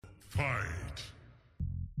Fight.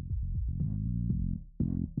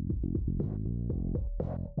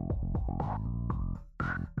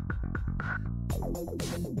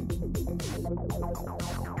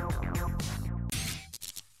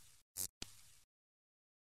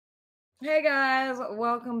 Hey guys,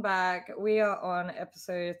 welcome back. We are on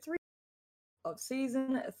episode 3 of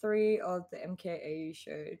season 3 of the MKA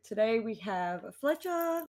show. Today we have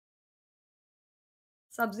Fletcher,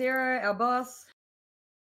 Sub-Zero, our boss.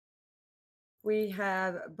 We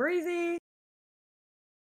have Breezy,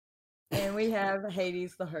 and we have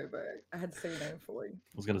Hades the hobo. I had to say your name for you.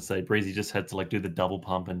 I was gonna say Breezy just had to like do the double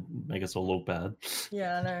pump and make us all look bad.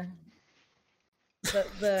 Yeah, I know.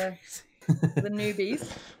 The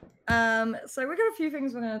newbies. So we got a few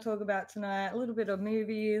things we're going to talk about tonight. A little bit of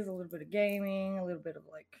movies, a little bit of gaming, a little bit of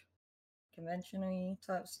like convention-y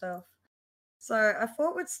type stuff. So I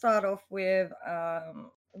thought we'd start off with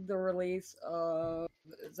the release of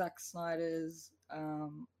Zack Snyder's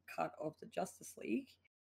cut of the Justice League.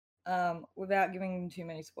 Without giving too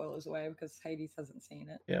many spoilers away because Hades hasn't seen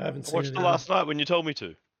it. Yeah, I haven't I seen watched it it either. last night when you told me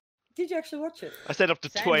to. Did you actually watch it? I stayed up to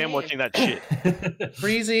Same 2 a.m. here. watching that shit.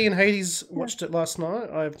 Breezy and Hades watched it last night.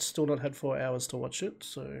 I've still not had 4 hours to watch it,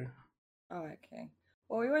 so Oh, okay.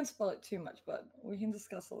 Well, we won't spoil it too much, but we can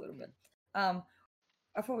discuss a little bit. I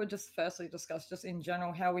thought we'd just firstly discuss just in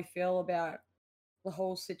general how we feel about the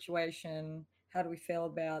whole situation. How do we feel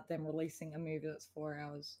about them releasing a movie that's 4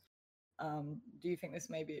 hours? Do you think this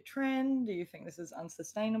may be a trend? Do you think this is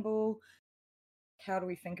unsustainable? How do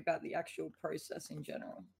we think about the actual process in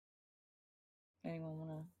general? Anyone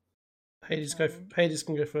want Hades Um, Hades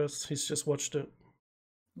can go first. He's just watched it. to?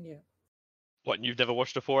 Yeah. What, and you've never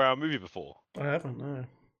watched a 4-hour movie before? I haven't, no.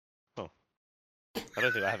 I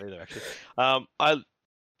don't think I have either, actually. I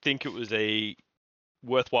think it was a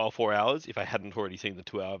worthwhile 4 hours if I hadn't already seen the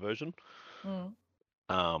 2-hour version. Mm.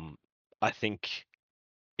 I think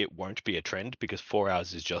it won't be a trend because 4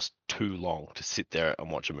 hours is just too long to sit there and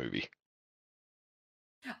watch a movie.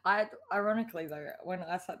 Ironically though, when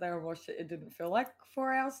I sat there and watched it, it didn't feel like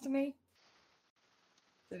 4 hours to me.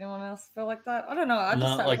 Did anyone else feel like that? I don't know. I just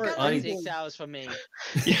No, sat like, through it. Felt like I- 6 hours for me.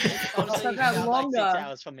 Yeah. Honestly, Felt that felt like 6 longer.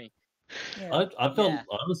 hours for me. Yeah. I felt Yeah.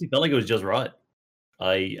 I honestly felt like it was just right.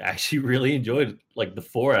 I actually really enjoyed like the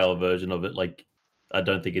 4-hour version of it. Like, I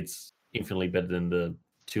don't think it's infinitely better than the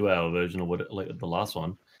 2-hour version or what like the last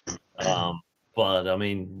one. But I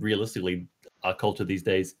mean, realistically, our culture these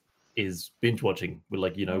days is binge watching. We're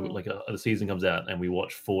like, like a season comes out and we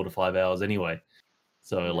watch 4 to 5 hours anyway.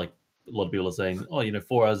 So Yeah. like a lot of people are saying, oh,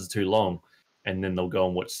 4 hours is too long, and then they'll go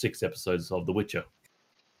and watch 6 episodes of The Witcher.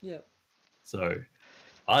 Yeah. So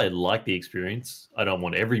I like the experience. I don't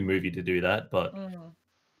want every movie to do that, but Mhm.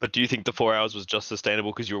 But do you think the 4 hours was just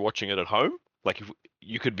sustainable because you were watching it at home? Like, if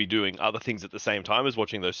you could be doing other things at the same time as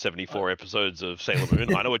watching those 74 episodes of Sailor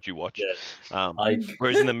Moon. I know what you watch. yeah,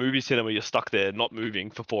 Whereas in the movie cinema, you're stuck there not moving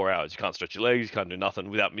for 4 hours. You can't stretch your legs, you can't do nothing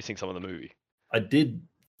without missing some of the movie. I did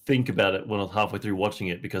think about it when I was halfway through watching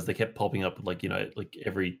it because they kept popping up like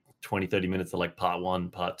every 20, 30 minutes, they're like part 1,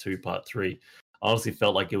 part 2, part 3. I honestly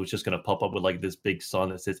felt like it was just going to pop up with like this big sign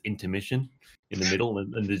that says intermission in the middle,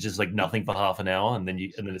 and there's just like nothing for half an hour, and then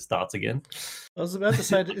it starts again. I was about to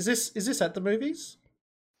say, is this at the movies?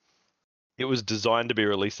 It was designed to be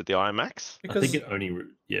released at the IMAX. I think it only,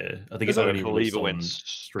 I think it I I only believe released it on went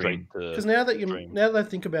stream. straight to. because now that stream. I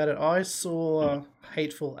think about it, I saw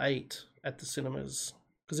Hateful Eight at the cinemas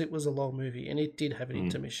because it was a long movie and it did have an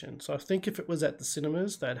intermission. So I think if it was at the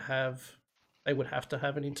cinemas, they would have to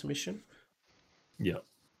have an intermission. Yeah,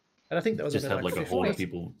 And I think that was just only have like a 15 horde of minutes.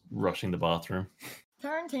 people rushing the bathroom.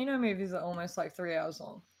 Tarantino movies are almost like 3 hours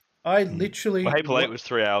long. I literally Well, Hateful Eight was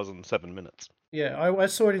 3 hours and 7 minutes. Yeah, I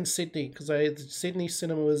saw it in Sydney because the Sydney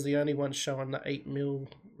cinema was the only one showing the 8mm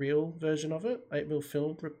reel version of it, 8mm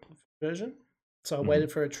film version. So I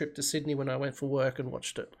waited for a trip to Sydney when I went for work and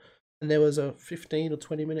watched it. And there was a 15 or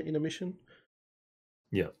 20-minute intermission.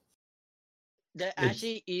 Yeah. There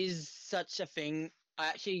actually is such a thing. I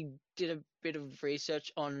actually did a bit of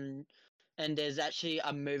research on, and there's actually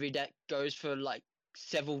a movie that goes for like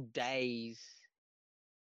several days.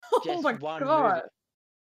 Oh Just my one god. movie.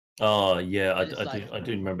 Oh yeah, And it's like- I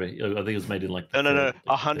do remember. I think it was made in like No, the 30s or something.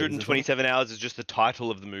 127 hours is just the title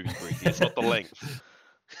of the movie, Breezy. It's not the length.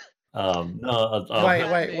 No,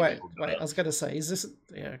 Wait. I was going to say, is this...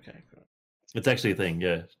 Yeah, okay. Cool. it's actually a thing.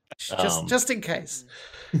 Yeah, Just in case.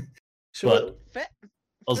 but Fletch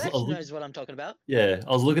I was knows what I'm talking about. yeah,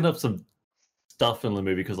 I was looking up some stuff in the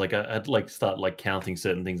movie because like I had to like start like counting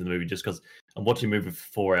certain things in the movie just because I'm watching a movie for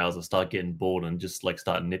 4 hours. I start getting bored and just like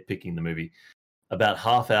start nitpicking the movie. About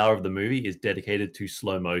half hour of the movie is dedicated to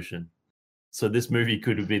slow motion. So this movie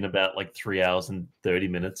could have been about like 3 hours and 30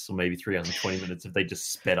 minutes, or maybe 3 hours and 20 minutes if they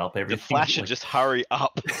just sped up everything. The Flash should like... just hurry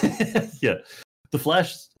up. Yeah, the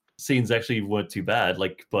Flash scenes actually weren't too bad.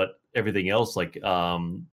 Like, but everything else, like, I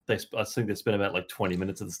think they spent about like 20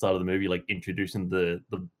 minutes at the start of the movie, like introducing the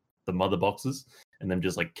mother boxes and them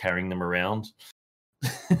just like carrying them around.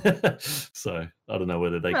 So I don't know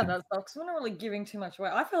whether they Yeah, could... that sucks. We're not really giving too much away.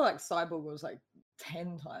 I feel like Cyborg was like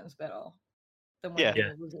 10 times better than when Yeah. he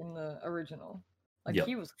was in the original. Like Yep.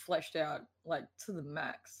 he was fleshed out like to the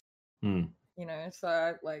max. Hmm. You know,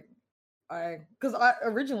 so because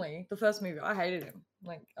originally the first movie I hated him.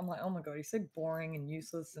 Like I'm like, oh my god, he's so boring and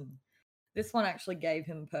useless. And this one actually gave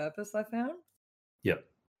him purpose. I found. Yep.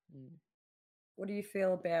 What do you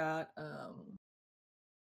feel about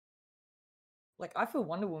like I feel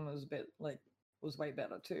Wonder Woman was way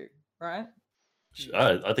better too, right?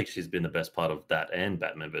 I think she's been the best part of that and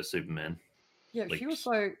Batman vs Superman. Yeah, Like, she was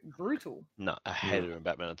so brutal. No, I hated her in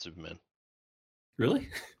Batman and Superman. really?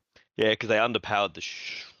 Yeah, because they underpowered the.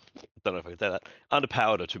 Don't know if I can say that.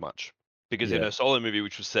 Underpowered her too much. Because in Yeah. her solo movie,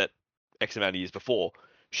 which was set X amount of years before,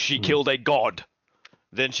 she Hmm. killed a god.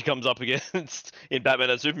 Then she comes up against in Batman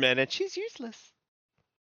and Superman, and she's useless.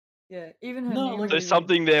 Yeah, even her No, new like- movie. So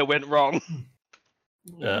something there went wrong.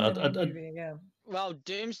 Even Yeah, her new movie, yeah. Well,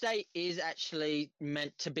 Doomsday is actually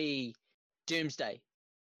meant to be Doomsday.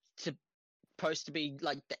 Supposed to be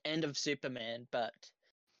like the end of Superman, but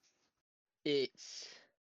it's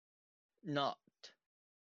not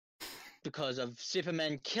because of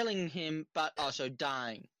Superman killing him, but also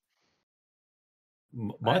dying.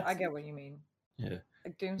 I get what you mean. Yeah.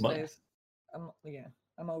 Like Doomsday is,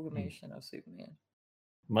 amalgamation of Superman.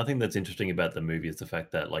 My thing that's interesting about the movie is the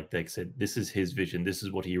fact that, like they said, this is his vision, this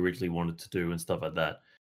is what he originally wanted to do, and stuff like that.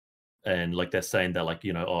 And like they're saying that, like,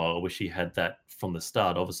 you know, oh, I wish he had that from the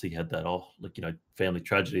start. Obviously, he had that, like, you know, family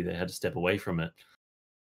tragedy. They had to step away from it.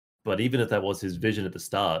 But even if that was his vision at the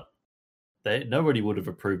start, nobody would have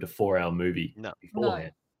approved a 4-hour movie No.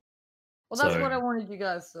 beforehand. Well, that's So- what I wanted you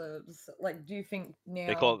guys to like. Do you think now?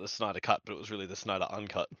 They call it the Snyder cut, but it was really the Snyder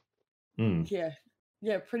uncut. Hmm.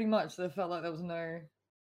 Yeah, pretty much. There felt like there was no,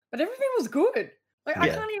 but everything was good. Like I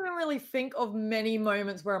Yeah. can't even really think of many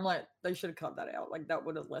moments where I'm like, they should have cut that out. Like that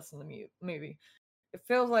would have lessened the movie. It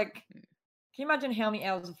feels like. Can you imagine how many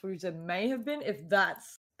hours of footage there may have been if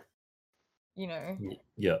that's, you know,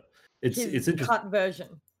 Yeah, it's his interesting. cut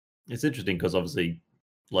version? It's interesting because obviously,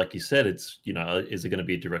 like you said, it's, you know, is it going to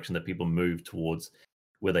be a direction that people move towards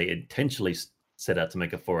where they intentionally set out to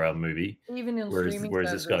make a 4-hour movie, Even in whereas streaming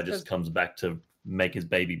this guy services, just 'cause- comes back to make his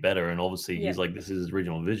baby better, and obviously Yeah. he's like, this is his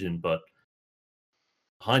original vision, but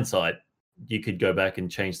hindsight, you could go back and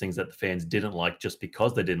change things that the fans didn't like just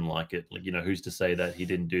because they didn't like it. Like, you know, who's to say that he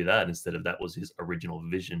didn't do that instead of that was his original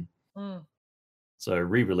vision? Mm. So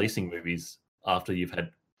re-releasing movies after you've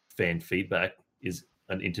had fan feedback is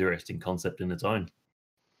an interesting concept in its own.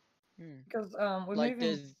 Because we're Like moving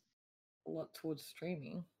there's a lot towards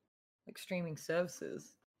streaming, like streaming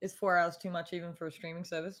services. Is 4 hours too much even for a streaming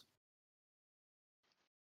service?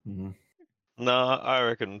 Mhm. No, I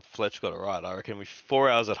reckon Fletch got it right. I reckon 4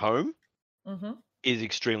 hours at home Mm-hmm. is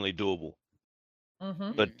extremely doable.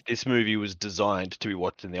 Mm-hmm. But this movie was designed to be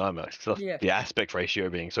watched in the IMAX. Yeah. The aspect ratio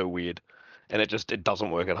being so weird, and it doesn't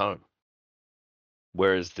work at home.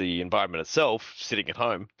 Whereas the environment itself, sitting at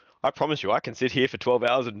home, I promise you, I can sit here for 12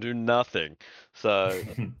 hours and do nothing. So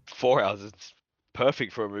 4 hours is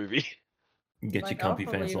perfect for a movie. Get Like your I'll comfy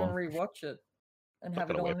probably pants even on. rewatch it and Not have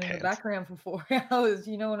it gonna wear on in the pants. background for 4 hours.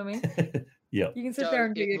 You know what I mean? Yeah. You can sit So there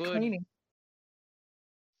and do it your would- cleaning.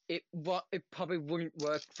 it probably wouldn't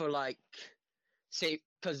work for like, see,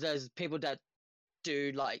 because there's people that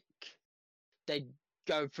do like they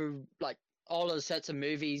go through like all of the sets of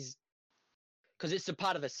movies because it's a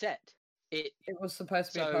part of a set. It was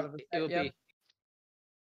supposed to be a So part of the it would set, yeah. be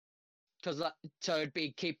because like so it'd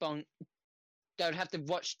be keep on. They'd have to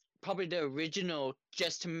watch probably the original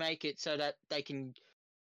just to make it so that they can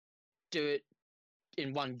do it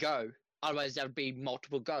in one go. Otherwise, there would be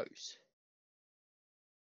multiple goes.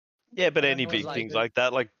 Yeah, but I any know big it's things like like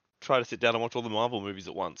that, like try to sit down and watch all the Marvel movies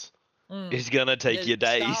at once. Mm, It's gonna take There's you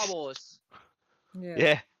days. Star Wars. yeah.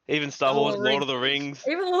 Yeah, even Star Lord Wars, of the Lord of the Rings.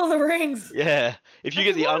 Even Lord of the Rings. Yeah, if you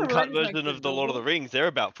get Actually, the Lord of the uncut Rings makes version it of the Lord of the doable. Rings, they're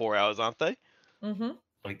about 4 hours, aren't they? Mm-hmm.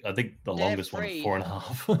 Like, I think the They're longest one is free.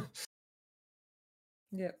 4.5.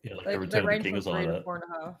 Yeah. Yeah, like They the Return of the range King from or something 3 like to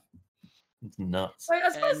that. 4.5. It's nuts. Like, I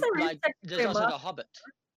suppose And there is like, there's technically a also The market. Hobbit.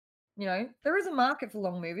 You know, there is a market for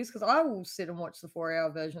long movies because I will sit and watch the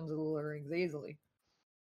 4-hour versions of Lord of the Rings easily.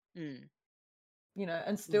 Mm. You know,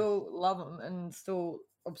 and still love them and still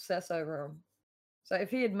obsess over them. So if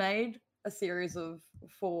he had made a series of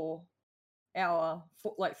 4 hour,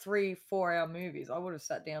 like 3-4 hour movies, I would have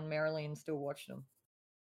sat down merrily and still watched them.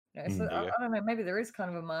 You know, so There you go. I don't know. Maybe there is kind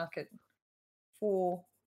of a market for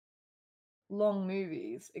long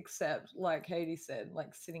movies, except like Haiti said,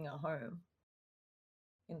 like sitting at home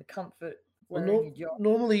in the comfort Well, wearing your job.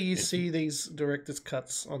 normally you It's- see these director's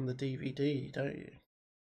cuts on the DVD, don't you?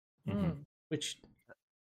 Mhm. Which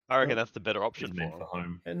I reckon No. that's the better It's option meant for for them.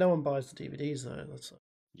 home. and no one buys the DVDs though. That's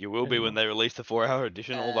You will be when And- they release the 4-hour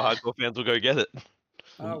edition. All the Uh, hardcore fans will go get it.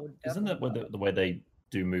 I would Isn't that definitely the way they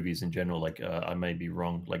do movies in general? Like, I may be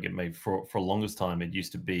wrong. Like, it may for longest time it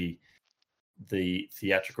used to be the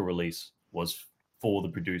theatrical release was for the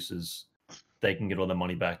producers. They can get all their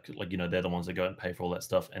money back. Like, they're the ones that go out and pay for all that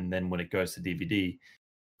stuff. And then when it goes to DVD,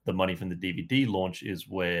 the money from the DVD launch is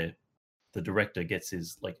where the director gets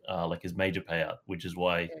his like his major payout, which is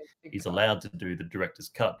why big he's cut. allowed to do the director's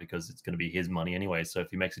cut because it's going to be his money anyway. So if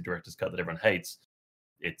he makes a director's cut that everyone hates,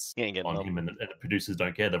 it's He ain't getting on none. him, and the producers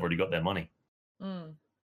don't care. They've already got their money. Mm.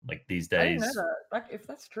 Like these I didn't days, know that. Like, if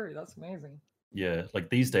that's true, that's amazing. yeah, like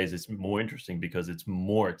these days it's more interesting because it's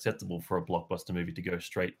more acceptable for a blockbuster movie to go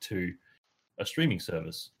straight to a streaming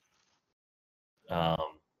service,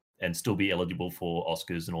 and still be eligible for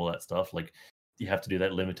Oscars and all that stuff. Like you have to do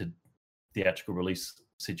that limited theatrical release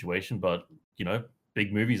situation, but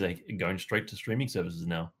big movies are going straight to streaming services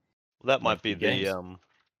now. Well, that might Like be big the games.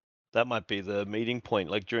 that might be the meeting point.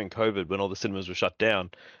 Like during COVID, when all the cinemas were shut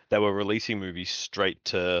down, they were releasing movies straight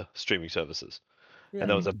to streaming services, Yeah. and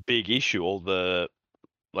that was a big issue. All the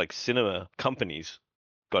cinema companies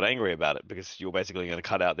got angry about it because you're basically going to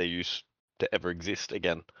cut out their use to ever exist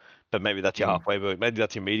again. But maybe that's your Mm. halfway point. Maybe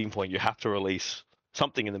that's your meeting point. You have to release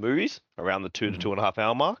something in the movies around the 2 to Mhm. 2.5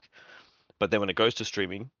 hour mark. But then when it goes to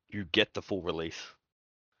streaming, you get the full release.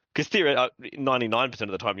 Because theoretically, 99%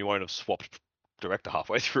 of the time, you won't have swapped director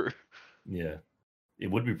halfway through. Yeah, it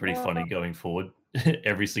would be pretty Well, funny going forward.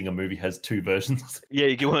 Every single movie has two versions. Yeah,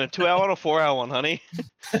 you want a 2 hour one or 4 hour one, honey.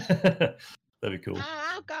 That'd be cool.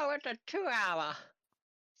 I'll go with the 2-hour.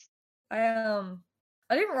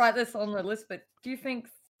 I didn't write this on the list, but do you think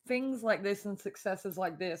things like this and successes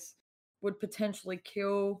like this would potentially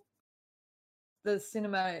kill the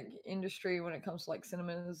cinematic industry when it comes to like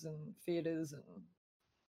cinemas and theaters and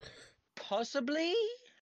Possibly.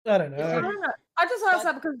 I don't It's I know. not- don't know. I just asked But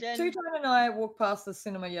that because then- Two-Tone and I walked past the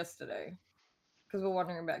cinema yesterday because we're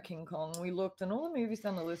wondering about King Kong. We looked and all the movies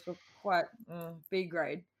down the list were quite B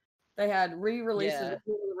grade. They had re-releases Yeah. of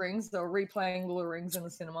Lord of the Rings. They were replaying Lord of the Rings in the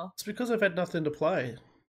cinema. It's because I've had nothing to play.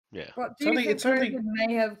 Yeah. But do It's only- you think it's only- COVID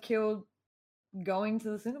may have killed going to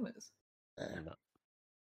the cinemas? No.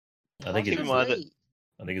 I think Keep in it's mind that- Possibly.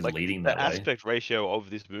 I think it's Like, leading the that way. aspect ratio of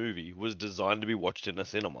this movie was designed to be watched in a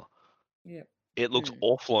cinema. Yeah. It looks Mm.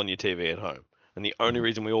 awful on your TV at home. And the only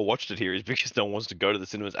reason we all watched it here is because no one wants to go to the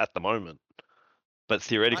cinemas at the moment. But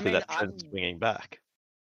theoretically, mean, that trend's I'm- swinging back.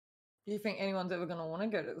 Do you think anyone's ever going to want to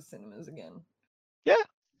go to the cinemas again?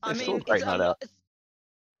 I It's still a mean, great it's, night a out. lot,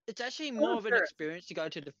 it's actually more of an sure. experience to go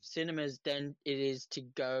to the cinemas than it is to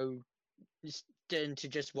go than to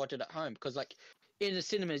just watch it at home. Because like in the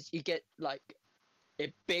cinemas, you get like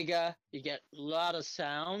it bigger, you get a lot of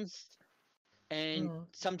sounds, and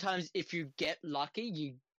sometimes if you get lucky,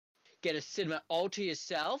 you get a cinema all to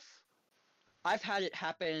yourself. I've had it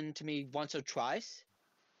happen to me once or twice.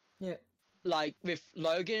 Yeah. Like with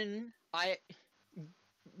Logan,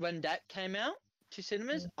 when that came out to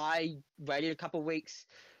cinemas, I waited a couple weeks,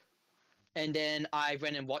 and then I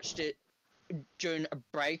went and watched it during a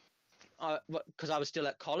break, because I was still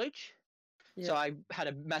at college. So Yeah. I had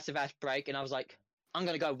a massive ass break, and I was like, I'm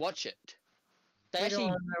gonna go watch it. They We don't actually,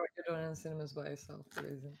 want to know what you're doing in the cinemas by yourself,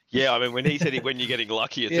 Susan. Yeah, I mean, when he said when you're getting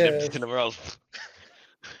lucky, it's an Yeah. empty cinema. I was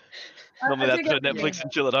I normally do that's get for the Netflix feeling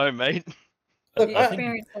and chill at home, mate. Look, the I-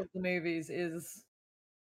 experience of the movies is,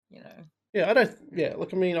 you know, Yeah, I don't. Yeah,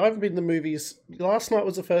 look, I mean, I haven't been to the movies. Last night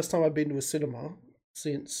was the first time I've been to a cinema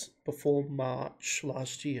since before March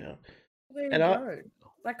last year. there you And I- go.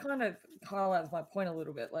 That kind of highlights my point a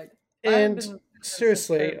little bit. Like, I haven't been to And the cinemas since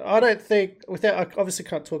seriously, COVID. I don't think without. I obviously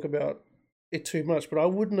can't talk about it too much, but I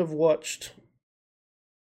wouldn't have watched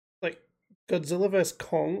like Godzilla vs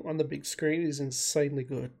Kong on the big screen is insanely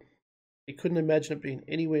good. You couldn't imagine it being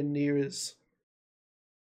anywhere near as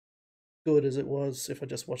good as it was if I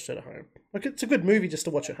just watched it at home. Like it's a good movie just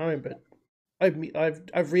to watch at home, but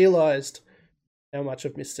I've realized how much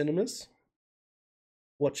I've missed cinemas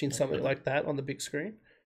watching something like that on the big screen.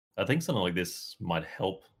 I think something like this might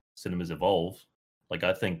help cinemas evolve. Like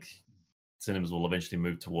I think cinemas will eventually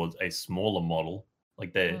move towards a smaller model.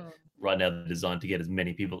 Like they're right now they're designed to get as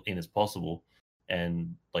many people in as possible.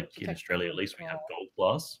 And like in Australia, at least we have Gold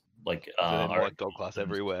Class, Like So they're I more like reckon gold class there's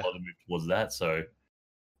everywhere. a lot of move towards that. So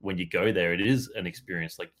when you go there, it is an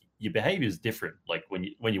experience. Like your behavior is different. Like when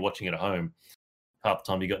you're watching it at home, half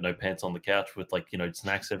the time you got no pants on the couch with like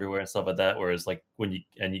snacks everywhere and stuff like that. Whereas like when you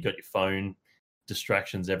got your phone,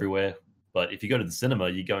 distractions everywhere. But if you go to the cinema,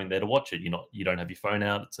 you're going there to watch it. You don't have your phone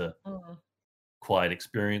out. It's a quiet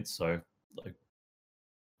experience. So like,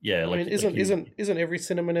 yeah, I like mean, isn't every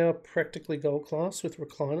cinema now practically gold class with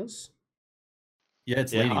recliners? yeah,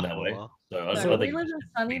 it's Yeah, leading half that of way. them are. So I So think we it's live just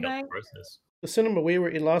in speeding up Sunnybank. the process. The cinema we were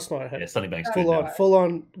in last night Yeah, had Sunnybank's Oh, good full now. on full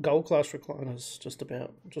on gold class recliners,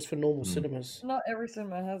 just for normal Mm. cinemas. Not every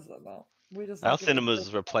cinema has that though. We just Our like, give it a cinemas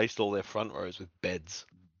quick- replaced all their front rows with beds,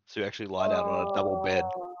 so you actually lie down on a double bed.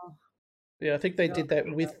 Oh, Yeah, I think they Yeah. did that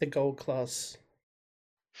with the gold class.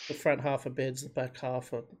 The front half are beds, the back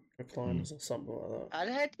half are recliners or something like that. I'd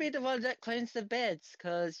hate to be the one that cleans the beds,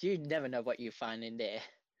 because you never know what you find in there.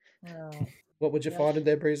 no. What would you Yeah. find in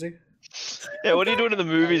there, Breezy? Yeah, what are you doing in the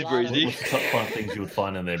movies, lot of- Breezy? What's the top 5 things you would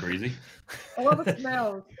find in there, Breezy? A lot of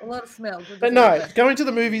smells. A lot of smells. We'll But just leave no, it there. going to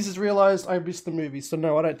the movies has realised I missed the movies. So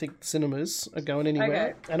no, I don't think cinemas are going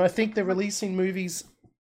anywhere. Okay. And I think they're releasing movies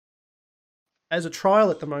as a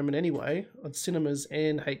trial at the moment anyway, on cinemas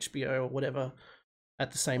and HBO or whatever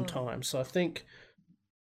at the same time. So I think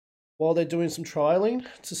while they're doing some trialing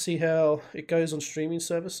to see how it goes on streaming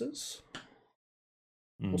services,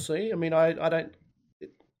 we'll see. I mean, I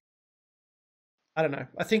don't know.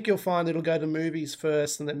 I think you'll find it'll go to movies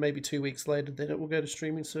first, and then maybe 2 weeks later, then it will go to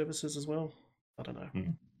streaming services as well. I don't know.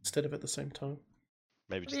 Instead of at the same time.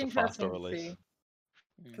 Maybe It'll just be a faster interesting to release. see.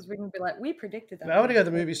 Because we can be like, we predicted that. I want to go to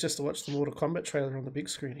the movies just to watch the Mortal Kombat trailer on the big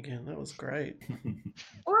screen again. That was great. Well,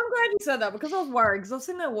 I'm glad you said that because I was worried because I was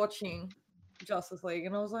sitting there watching Justice League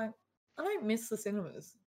and I was like, I don't miss the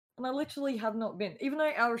cinemas. And I literally have not been, even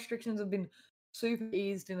though our restrictions have been super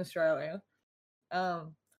eased in Australia.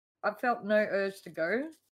 I've felt no urge to go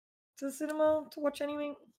to the cinema to watch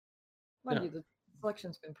anything. Mind No. you, the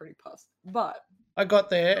selection's been pretty puss. But I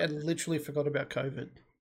got there and literally forgot about COVID.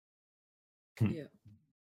 yeah.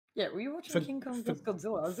 Yeah, were you watching King Kong vs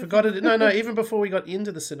Godzilla? As if Forgot you- it. No, even before we got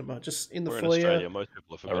into the cinema, just in the We're in foyer. Australia. Most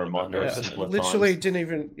people have forgotten about reminder of COVID. simpler Literally times. didn't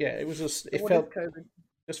even. Yeah, it was just. It What is felt COVID?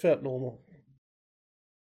 just felt normal.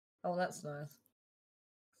 Oh, that's nice.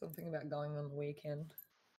 Something about going on the weekend.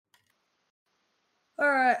 All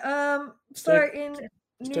right. So don't- in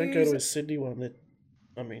Just don't go to a news, Sydney one. That.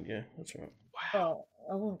 I mean, yeah, that's right. oh,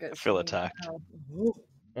 I won't get. I feel Sydney attacked. now.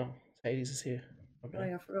 Oh, Hades is here. Oh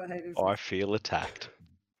yeah, I forgot Hades. Oh, I feel attacked.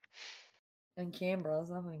 And Canberra. I was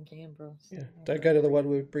having in Canberra. so- Yeah, don't go to the one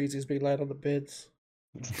where Breezy's been laid on the beds.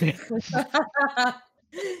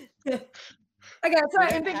 Okay, so We in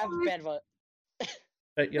don't big have news, bad one.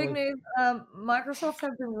 Don't yell big at- news, Microsoft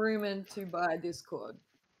have been rumored to buy Discord.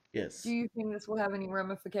 Yes. Do you think this will have any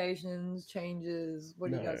ramifications, changes?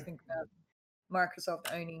 What do you guys No. think about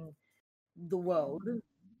Microsoft owning the world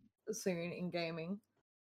soon in gaming?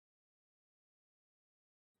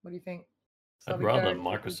 What do you think? I'd Stubby rather Joe?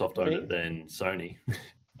 Microsoft own it than Sony.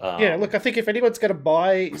 Yeah, look, I think if anyone's going to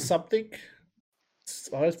buy something,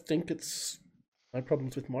 I think it's no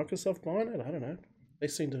problems with Microsoft buying it. I don't know. They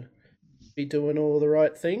seem to be doing all the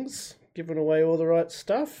right things, giving away all the right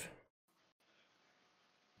stuff.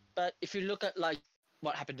 But if you look at like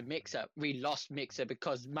what happened to Mixer, we lost Mixer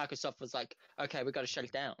because Microsoft was like, okay, we got to shut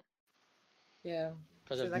it down. Yeah.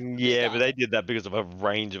 Because So of that- Yeah, but data. they did that because of a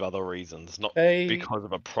range of other reasons, not They, because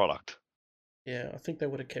of a product. yeah, I think they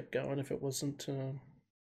would have kept going if it wasn't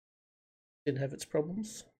didn't have its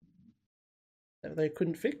problems that they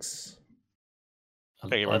couldn't fix. Don't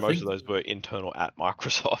get me wrong, most of those were internal at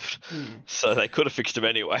Microsoft, so they could have fixed them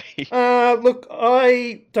anyway. Look,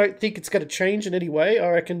 I don't think it's going to change in any way. I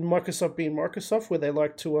reckon Microsoft being Microsoft, where they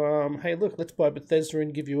like to, hey, look, let's buy Bethesda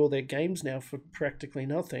and give you all their games now for practically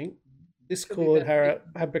nothing. Discord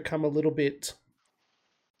have become a little bit,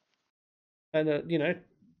 and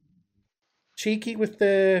cheeky with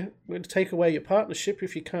their, we're going to take away your partnership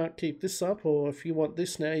if you can't keep this up, or if you want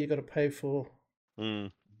this now, you got to pay for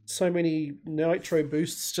so many nitro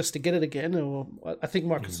boosts just to get it again. Or I think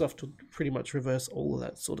Microsoft would pretty much reverse all of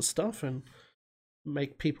that sort of stuff and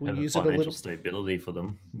make people and use the it a financial little. stability for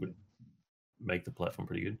them would make the platform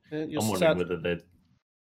pretty good. And I'm wondering whether they're.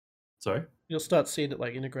 Sorry? You'll start seeing it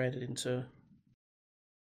like integrated into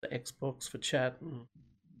the Xbox for chat and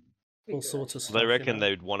all sorts of stuff. They reckon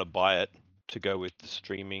they'd want to buy it to go with the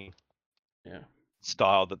streaming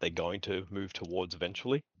style that they're going to move towards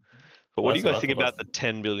eventually. But what do you guys think about the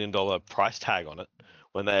 $10 billion price tag on it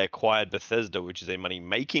when they acquired Bethesda, which is a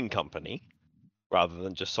money-making company, rather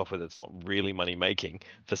than just software that's not really money-making,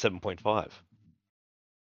 for 7.5?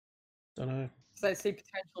 Don't know. So they see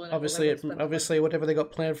potential in it. Obviously, whatever they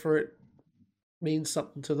got planned for it means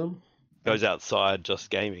something to them. Goes outside just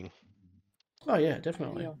gaming. Oh yeah,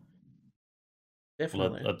 definitely. Yeah.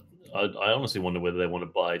 Definitely. Well, I honestly wonder whether they want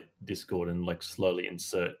to buy Discord and like slowly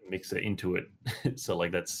insert Mixer into it, so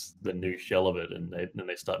like that's the new shell of it, and then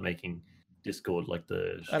they start making Discord like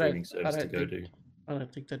the streaming service to go to. I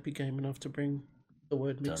don't think that'd be game enough to bring the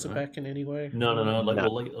word Mixer know. back in any way. No. Like, No.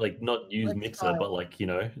 well, like not use Let's Mixer, try. but like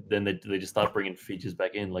then they just start bringing features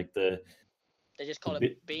back in, like the They just call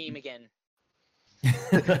bit- it Beam again.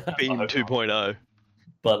 Beam I hope not. 2.0.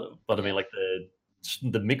 But I Yeah. mean, like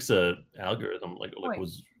the Mixer algorithm like Right.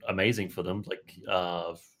 was amazing for them. Like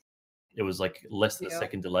it was like less than a Yeah.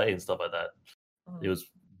 second delay and stuff like that. Mhm. It was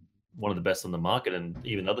one of the best on the market, and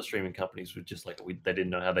even other streaming companies were just like they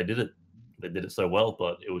didn't know how they did it. They did it so well,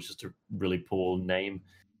 but it was just a really poor name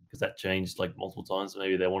because that changed like multiple times.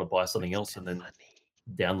 Maybe they want to buy something else, and then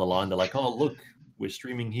down the line they're like, "Oh, look, we're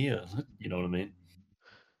streaming here." You know what I mean?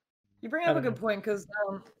 You bring I up a don't good point because,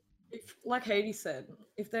 if, like Hades said,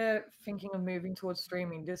 if they're thinking of moving towards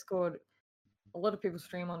streaming, Discord, a lot of people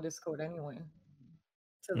stream on Discord anyway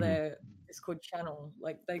to Mhm. their Discord channel.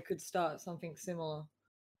 Like they could start something similar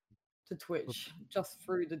to Twitch just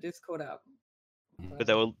through the Discord app. But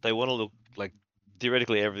they want to look like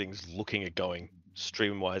theoretically everything's looking at going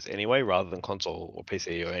stream wise anyway, rather than console or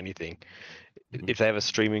PC or anything. Mhm. If they have a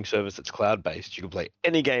streaming service that's cloud based, you can play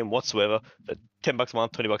any game whatsoever for $10 a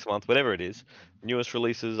month, $20 a month, whatever it is. Newest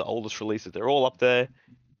releases, oldest releases, they're all up there.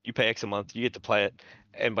 You pay X a month, you get to play it,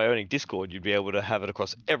 and by owning Discord, you'd be able to have it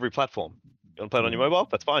across every platform. You want to play it on your mobile?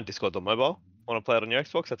 That's fine. Discord's on mobile. Want to play it on your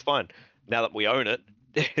Xbox? That's fine. Now that we own it,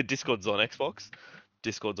 Discord's on Xbox,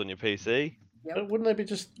 Discord's on your PC. Yep. But wouldn't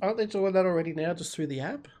they aren't they doing that already now just through the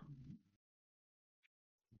app?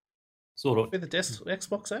 Sort of. With the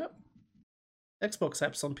Xbox app? Xbox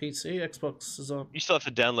app's on PC, Xbox is on... You still have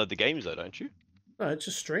to download the games though, don't you? No, it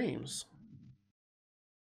just streams.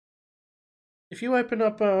 If you open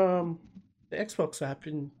up the Xbox app,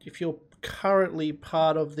 and if you're currently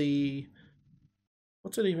part of the...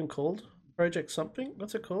 What's it even called? Project something?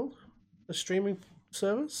 What's it called? The streaming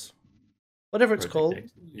service? Whatever it's called.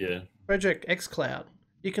 Yeah. Project xCloud.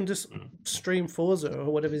 You can just stream Forza or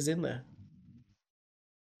whatever's in there.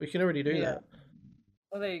 We can already do that.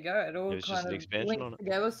 Well, there you go. It all It's just kind an of expansion on links it.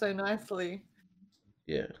 together so nicely.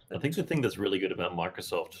 Yeah. I think the thing that's really good about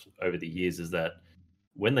Microsoft over the years is that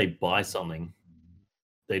when they buy something,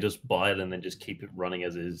 they just buy it and then just keep it running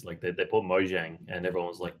as is. Like they bought Mojang, and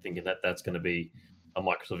everyone's like thinking that that's going to be a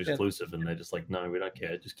Microsoft exclusive, and they're just like, no, we don't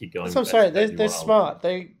care. Just keep going. That's what I'm saying. They're smart.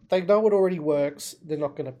 They know it already works. They're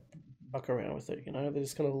not going to fuck around with it. You know, they're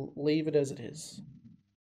just going to leave it as it is.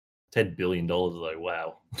 $10 billion though.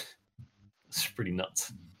 Wow, it's pretty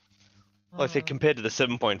nuts. Like I said, compared to the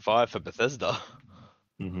 7.5 for Bethesda.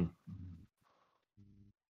 Mm-hmm.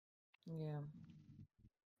 Yeah.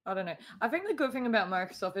 I don't know. I think the good thing about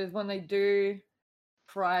Microsoft is when they do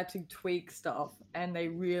try to tweak stuff and they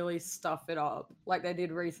really stuff it up, like they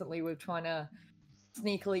did recently with trying to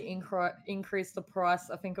sneakily increase the price.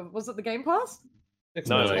 I think was it the Game Pass?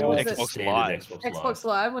 No, Or was it Xbox Live. Xbox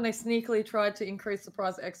Live, when they sneakily tried to increase the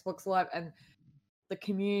price of Xbox Live and the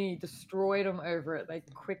community destroyed them over it. They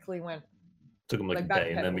quickly went. Took them like a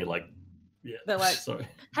day, and then be like, yeah. They're like, sorry.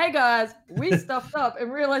 Hey guys, we stuffed up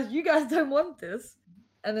and realized you guys don't want this,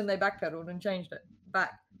 and then they backpedaled and changed it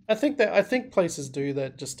back. I think places do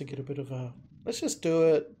that just to get a bit of a let's just do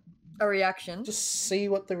it. A reaction. Just see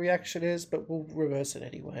what the reaction is, but we'll reverse it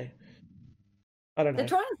anyway. I don't know. They're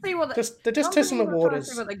trying to see what they're just testing the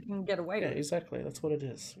waters. See what they can get away Yeah, with. exactly. That's what it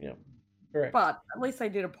is. Yeah, correct. But at least they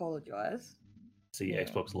did apologize. See,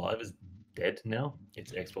 Xbox Live is dead now.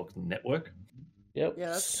 It's Xbox Network. Yep. Yeah,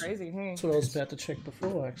 that's crazy. Hey? That's what I was about to check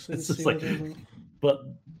before, actually. It's to just see like, whether- but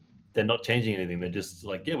they're not changing anything. They're just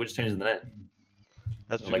like, yeah, we're just changing the name.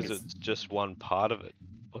 That's Like because it's just one part of it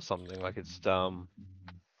or something. Like it's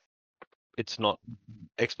not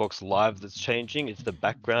Xbox Live that's changing, it's the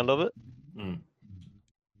background of it. Mm.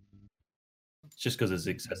 It's just because it's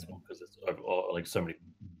accessible, because it's over like so many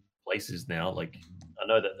places now. Like I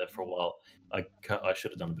know that for a while, I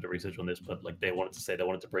should have done a bit of research on this, but like they wanted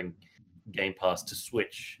to bring Game Pass to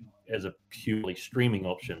Switch as a purely streaming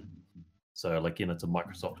option. So like, it's a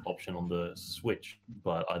Microsoft option on the Switch,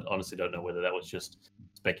 but I honestly don't know whether that was just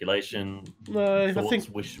speculation. No, I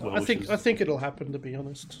thoughts, think it'll happen, to be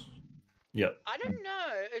honest. Yep. I don't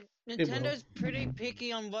know. will. Nintendo's pretty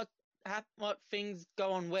picky on what things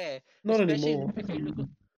go on where. Not Especially anymore. if you look at-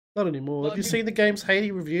 Not anymore. Have you seen the game's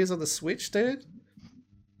Hades reviews on the Switch, dude?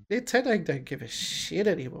 Nintendo don't give a shit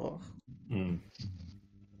anymore. Mm.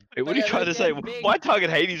 Wait, what are you Yeah, trying to they're say? big. Why target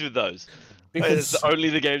Hades with those? Because It's only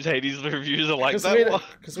the games Hades reviews are like Because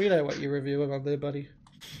that. we know what you're reviewing on there, buddy.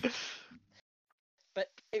 But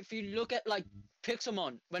if you look at like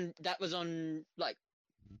Pixelmon, when that was on, like,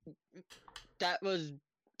 that was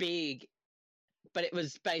big, but it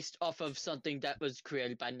was based off of something that was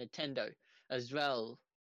created by Nintendo as well.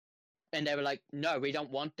 And they were like, no, we don't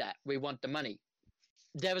want that. We want the money.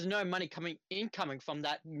 There was no money coming from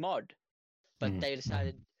that mod, but they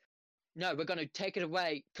decided, no, we're going to take it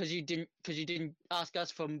away because you didn't ask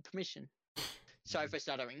us for permission. Sorry for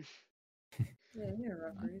stuttering. Yeah, you're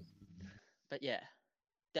right, Bruce. But yeah,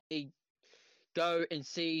 they go and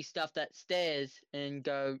see stuff that stares and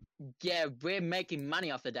go, yeah, we're making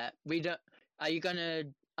money off of that. Are you gonna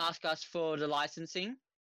ask us for the licensing?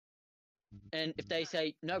 And if they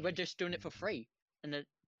say no, we're just doing it for free, and it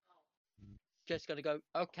just gonna go,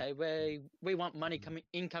 okay, we want money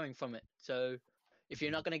incoming from it. So if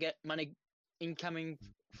you're not gonna get money incoming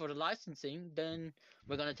for the licensing, then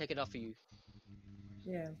we're gonna take it off of you.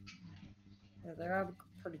 Yeah. Yeah, they are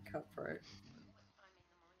pretty cutthroat.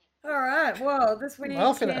 All right. Well, this week.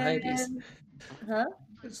 Laughing at Hades. Huh?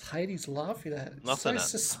 It's Hades laughing at it. It's Nothing so at.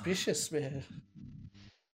 suspicious, man.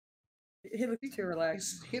 He looks too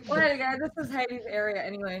relaxed. He's hitting Well, there you go. This is Hades' area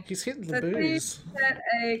anyway. He's hitting So the booze. Steve set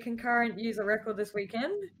a concurrent user record this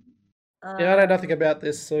weekend. Yeah, I know nothing about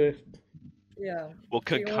this, so Yeah. Well,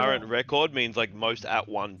 Do you concurrent wanna- record means like most at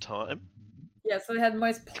one time. Yeah, so they had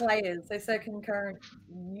most players. They said concurrent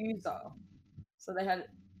user. So they had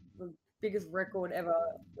the biggest record ever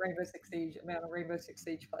Rainbow Six Siege amount of Rainbow Six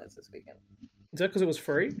Siege players this weekend. is that because it was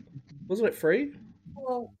free? Wasn't it free?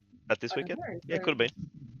 Well, At this I don't weekend? know, Yeah, so could have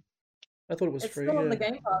been. I thought it was it's free. still on Yeah. the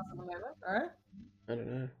Game Pass at the moment, right? I don't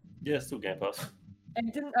know. yeah, still Game Pass. And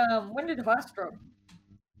it didn't when did Heist drop?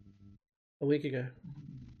 A week ago.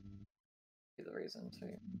 Be the reason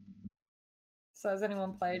too. So has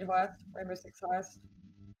anyone played Heist? Rainbow Six Heist?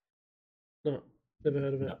 No, never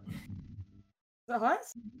heard of it. No. Is it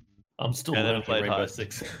Heist? I'm still Yeah, never learning played Rainbow Heist.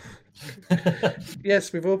 Six.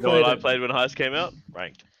 Yes, we've all You know played what I it. played when Heist came out?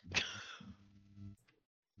 Ranked.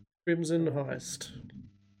 Crimson Heist.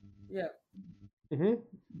 Yeah. Mm-hmm.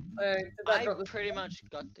 So did that I drop this pretty much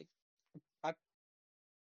got the.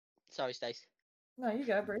 Sorry, Stace. No, you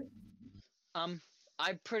go, Bree.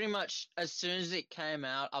 I pretty much, as soon as it came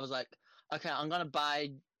out, I was like, okay, I'm gonna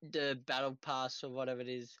buy the battle pass or whatever it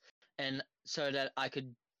is, and so that I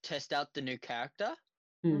could test out the new character.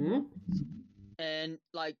 Mm-hmm. And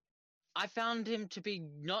like, I found him to be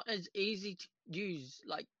not as easy to use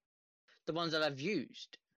like the ones that I've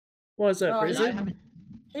used. Why is that, Oh, And I Breezy? haven't.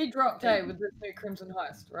 He dropped A with this new Crimson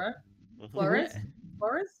Heist, right? Mhm. Flores?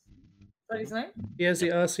 Flores? Is that his name? He has the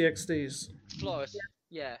RCXDs. Flores.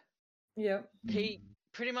 Yeah. Yeah. He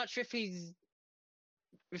pretty much if he's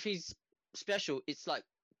special, it's like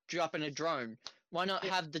dropping a drone. Why not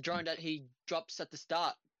have the drone that he drops at the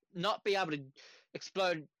start not be able to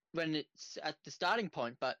explode when it's at the starting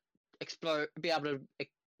point, but be able to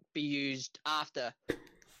be used after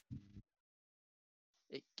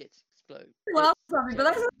it gets exploded. Love something, but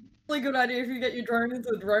that's a really good idea if you get your drone into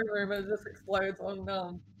the drone room and it just explodes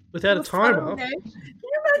on Without a the start of timer. the game. Can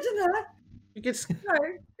you imagine that? It gets No,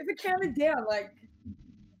 if it counted down like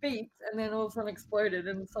beats and then all of a sudden exploded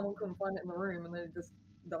and someone couldn't find it in the room and they just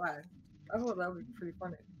died. I thought that would be pretty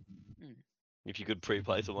funny. If you could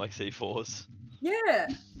pre-play some like C4s, Yeah,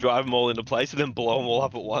 drive them all into place, and then blow them all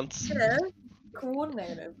up at once. yeah.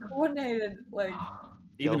 Coordinated, like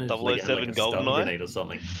Even if like, you had, like a 007 stun GoldenEye. grenade or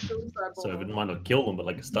something. suicide So it bomber. might not kill them, but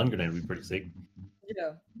like a stun grenade would be pretty sick.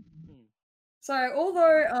 Yeah. So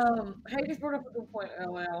although Hades brought up a good point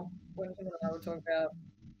earlier when him and I were talking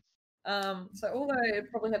about so although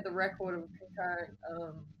it probably had the record of concurrent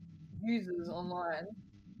users online,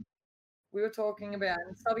 we were talking about,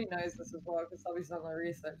 and Stubby knows this as well because Stubby's done the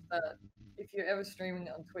research, that if you're ever streaming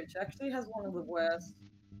it on Twitch, it actually has one of the worst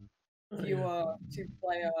viewer to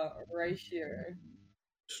player ratio.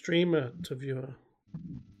 streamer to viewer.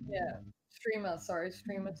 Yeah. Streamer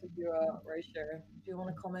to viewer ratio. Do you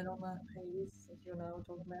want to comment on that, Hades, since you and I were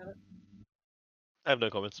talking about it? I have no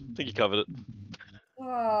comments. I think you covered it.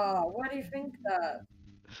 Oh, why do you think that?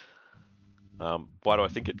 Why do I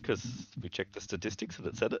think it? Because we checked the statistics and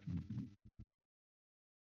it said it.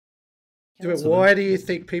 Yeah, but why do you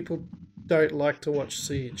think people don't like to watch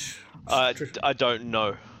Siege? I don't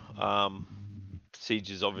know. Siege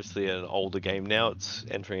is obviously an older game now. It's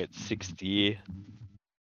entering its 6th year.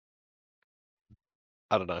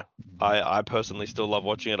 I don't know. I personally still love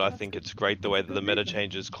watching it. I think it's great the way that the meta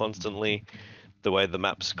changes constantly, the way the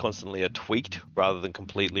maps constantly are tweaked rather than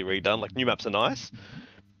completely redone. Like, new maps are nice,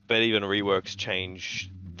 but even reworks change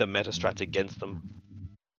the meta strats against them.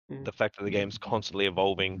 the fact that the game's constantly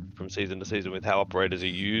evolving from season to season with how operators are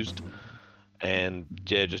used, and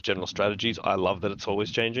yeah, just general strategies. I love that it's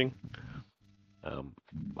always changing. I know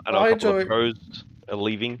a I couple of enjoy- pros are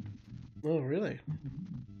leaving. Oh, really?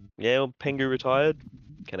 Yeah, well, Pengu retired,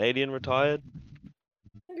 Canadian retired.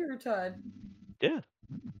 I think you retired. Yeah,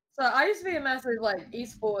 So I used to be a massive like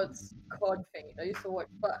esports COD fiend. I used to watch,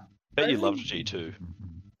 but bet you over loved the- G2.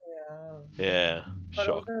 yeah. Yeah, But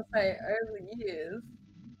I was shock. gonna say over the years,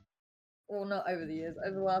 well, not over the years,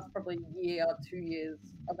 over the last probably year or 2 years,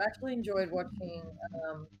 I've actually enjoyed watching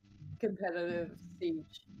competitive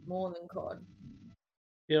Siege more than COD.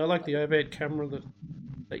 Yeah, I like the overhead camera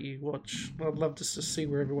that you watch. I'd love just to see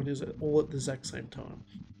where everyone is all at the exact same time.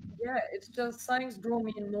 Yeah, it's just something's drawn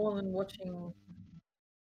me in more than watching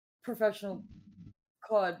professional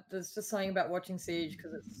COD. There's just something about watching Siege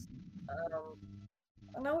because it's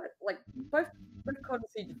I know it like both COD and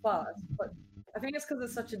Siege are fast, but I think it's because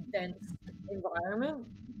it's such a dense environment.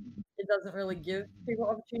 It doesn't really give people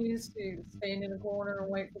opportunities to stand in a corner and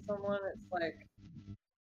wait for someone. It's like,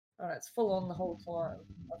 I don't know, it's full on the whole time.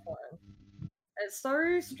 I find it's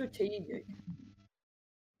so strategic.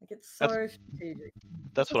 Like it's so strategic.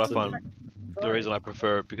 That's what I just find the the reason I fact-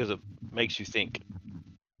 prefer it, because it makes you think.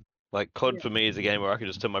 Like COD Yeah. for me is a game where I can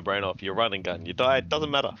just turn my brain off. You run and gun, you die, it doesn't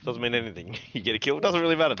matter, doesn't mean anything. You get a kill, it doesn't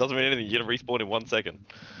really matter, doesn't mean anything. You get a respawn in 1 second.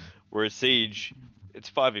 Whereas Siege, it's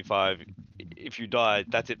 5v5. If you die,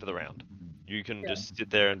 that's it for the round. You can just sit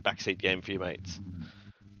there and backseat game for your mates.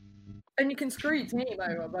 And you can screw your team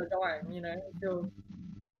over by dying. You know, if you're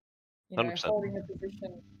 100%. holding a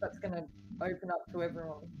position that's going to open up to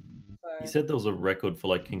everyone. So You said there was a record for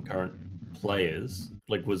like concurrent players.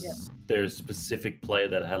 Like, was there a specific player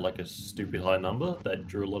that had like a stupid high number that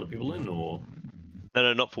drew a lot of people in, or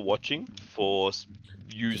No, not for watching, for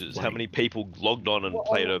users. How playing. many people logged on and Well,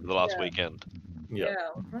 played over the last yeah. weekend? yeah? Yeah,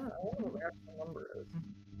 I don't know what the actual number is.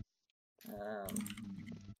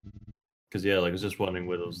 Because yeah, like I was just wondering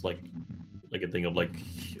whether it was like a thing of like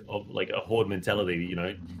a horde mentality. You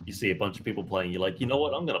know, you see a bunch of people playing, you're like, you know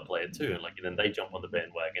what, I'm gonna play it too, and then they jump on the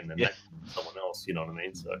bandwagon, and then someone else. You know what I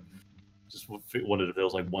mean? So just wondered if there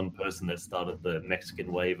was like one person that started the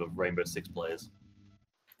Mexican wave of Rainbow Six players.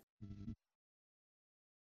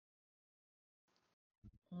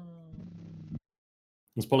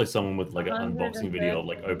 It's probably someone with like an unboxing video of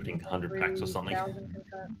like opening 100 packs or something. 133,000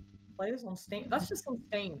 concurrent players on Steam. That's just on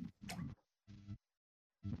Steam.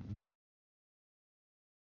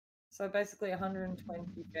 So basically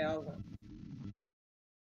 120,000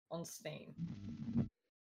 on Steam.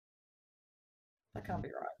 That can't be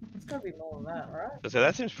right. It's got to be more than that, right? So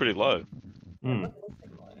that seems pretty low. Hmm. That does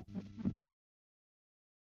seem low.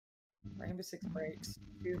 Rainbow Six breaks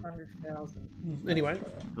 200,000. Anyway,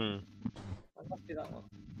 That must be that one.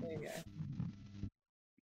 There you go.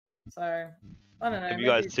 So I don't know. Have you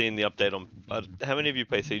maybe... guys seen the update on? How many of you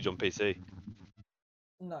play Siege on PC?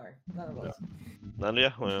 No, none of us. None of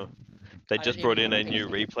you? Well, they I just don't brought even in a know new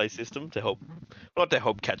PC. replay system to help, not to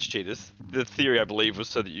help catch cheaters. The theory, I believe, was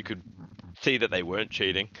so that you could see that they weren't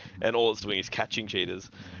cheating, and all it's doing is catching cheaters,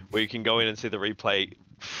 where you can go in and see the replay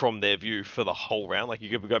from their view for the whole round. Like, you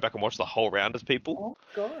could go back and watch the whole round as people. Oh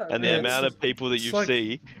god. And the Yeah, amount it's of people that it's you like-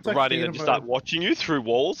 see like running theater and just start mode. watching you through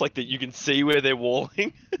walls, like that you can see where they're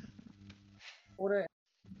walling. Auto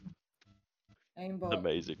aimbot.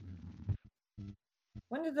 Amazing.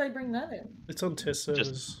 When did they bring that in? It's on test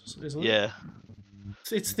servers, isn't it? Yeah,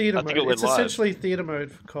 It's theater I mode. think it went It's live. essentially theater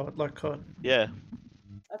mode for COD, like COD. yeah.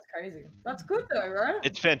 That's crazy. That's good though, right?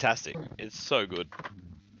 It's fantastic. It's so good.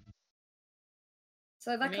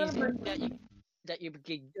 So that It kind of means brings that you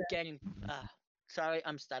be getting. Sorry,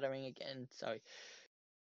 I'm stuttering again. Sorry.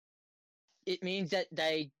 It means that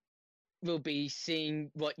they will be seeing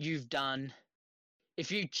what you've done.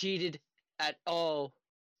 If you cheated at all,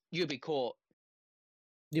 you'll be caught.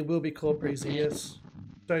 You will be caught, Breezy, yes.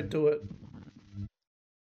 Don't do it.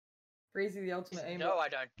 Breezy the ultimate aimbot. No, I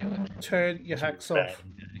don't do it. Turn your hacks off.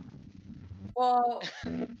 Well,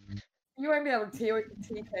 you won't be able to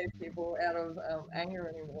TK people out of anger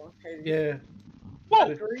anymore. Katie. Yeah.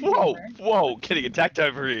 Whoa, Agreed, whoa, man. whoa! Getting attacked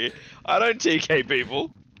over here. I don't TK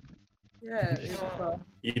people. Yeah. It's,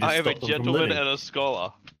 You just I am a stop them from gentleman living. and a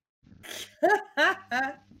scholar.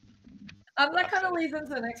 that kind of leads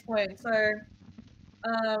into the next point. So,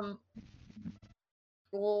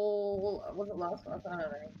 well, was it last month? I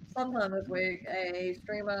don't know. Sometime this week, a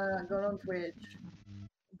streamer got on Twitch,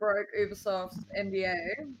 broke Ubisoft's NDA,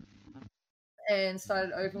 and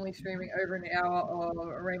started openly streaming over an hour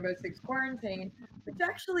of Rainbow Six Quarantine, which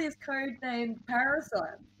actually is codenamed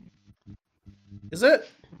Parasite. Is it?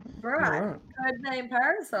 Right, Alright. codenamed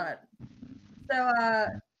Parasite. So,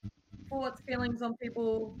 thoughts, feelings on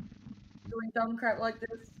people doing dumb crap like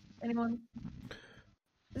this? Anyone?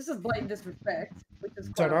 This is blatant disrespect, which is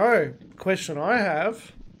quite. Don't know. Question I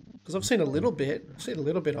have, because I've seen a little bit. I've seen a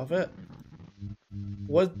little bit of it.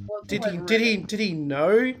 What did he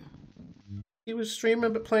know he was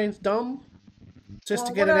streaming but playing dumb just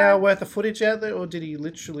to get an hour worth of footage out there, or did he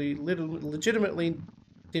legitimately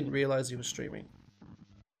didn't realize he was streaming?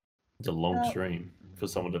 It's a long stream for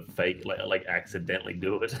someone to fake, like accidentally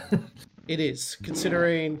do it. It is,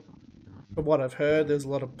 considering from what I've heard, there's a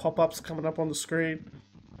lot of pop-ups coming up on the screen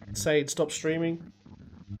saying stop streaming.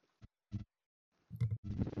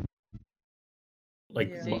 I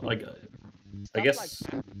guess.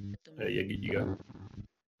 Yeah, you go.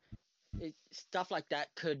 Stuff like that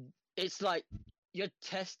it's like you're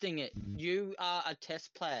testing it. You are a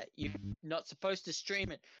test player. You're not supposed to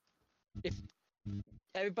stream it. If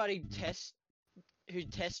everybody who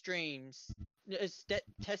test streams,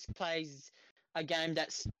 test plays a game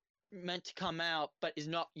that's meant to come out but is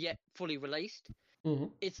not yet fully released,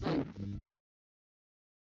 it's like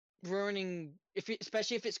ruining.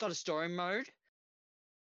 Especially if it's got a story mode,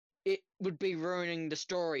 it would be ruining the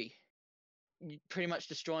story. Pretty much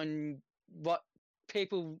destroying what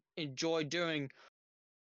people enjoy doing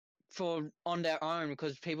on their own,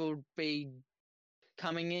 because people would be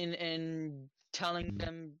coming in and telling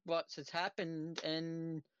them what has happened,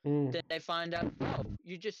 and then they find out, oh,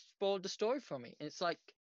 you just spoiled the story for me. And it's like,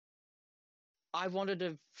 I wanted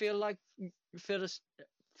to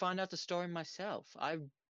find out the story myself. I've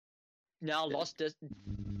now lost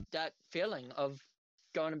that feeling of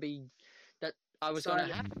going to be that I was going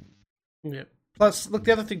to have. Yeah. Plus, look,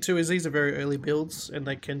 the other thing too is these are very early builds, and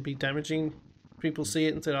they can be damaging. People see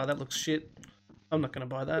it and say, "Oh, that looks shit. I'm not going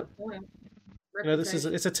to buy that." You know,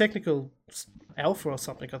 it's a technical alpha or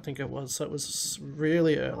something. I think it was. So it was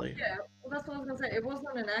really early. Yeah, well, that's what I was going to say. It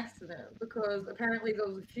wasn't an accident, because apparently there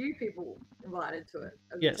was a few people invited to it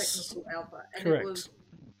as a technical alpha, and it was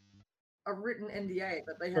a written NDA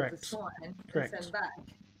that they had to sign and send back.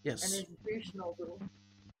 Yes. And institutional little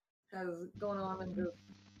has gone on and just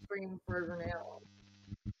streamed for over an hour.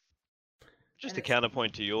 Just a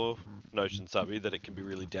counterpoint to your notion, Subby, that it can be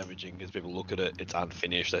really damaging because people look at it, it's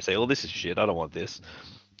unfinished, they say, oh, this is shit, I don't want this.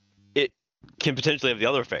 It can potentially have the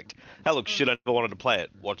other effect. Hey, look, shit, I never wanted to play it.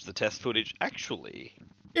 Watch the test footage. Actually,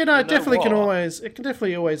 it can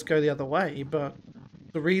definitely always go the other way, but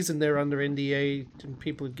the reason they're under NDA and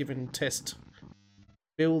people are given test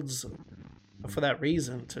builds for that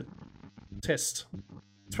reason, to test.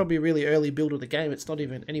 It's probably a really early build of the game. It's not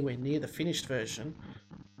even anywhere near the finished version.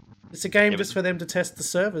 It's a game just for them to test the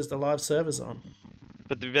servers, the live servers on.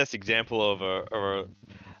 But the best example of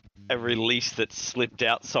a release that slipped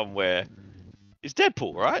out somewhere is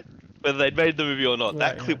Deadpool, right? Whether they'd made the movie or not,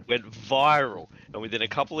 that clip went viral, and within a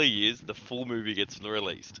couple of years, the full movie gets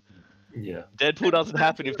released. Yeah. Deadpool doesn't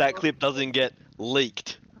happen if that clip doesn't get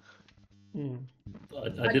leaked.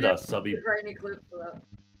 I did ask Subby. Clip for that.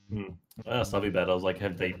 I asked Subby about it. I was like,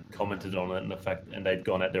 have they commented on it, and they've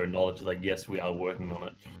gone out there and acknowledged, like, yes, we are working on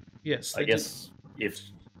it. Yes. I guess if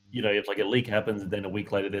like a leak happens, and then a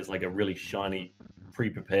week later there's like a really shiny,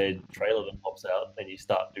 pre-prepared trailer that pops out, then you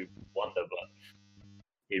start to wonder. But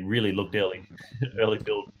it really looked early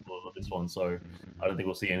build for this one, so I don't think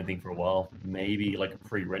we'll see anything for a while. Maybe like a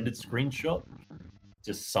pre-rendered screenshot,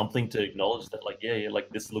 just something to acknowledge that, like, yeah,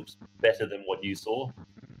 like this looks better than what you saw.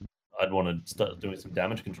 I'd want to start doing some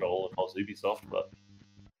damage control if I was Ubisoft, but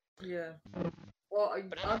yeah. Well,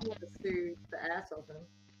 I'd want to sue the ass of him.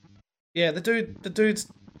 Yeah, the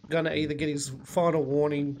dude's gonna either get his final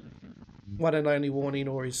warning, one and only warning,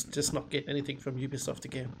 or he's just not getting anything from Ubisoft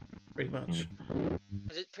again, pretty much.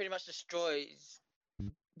 Because it pretty much destroys,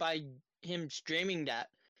 by him streaming that,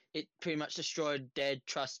 it pretty much destroyed their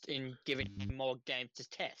trust in giving him more games to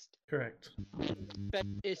test. Correct. But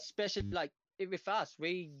especially like with us,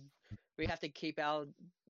 we have to keep our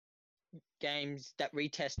games that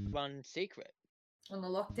retest run secret. On the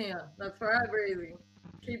lockdown. That's right, Breezy.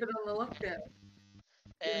 Keep it on the lockdown.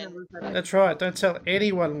 And that's right. Don't tell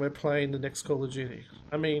anyone we're playing the next Call of Duty.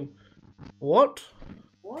 I mean, what?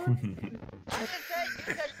 What? That's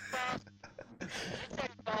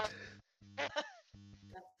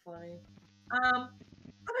funny. I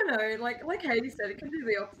don't know. Like Katie said, it can do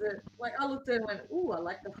the opposite. Like, I looked at it and went, "Ooh, I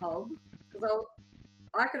like the hub," because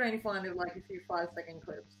I could only find it like a few 5-second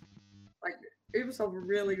clips. Like, Ubisoft were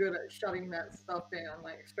really good at shutting that stuff down,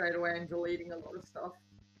 like, straight away, and deleting a lot of stuff.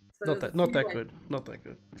 So not that good.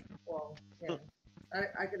 Well, yeah.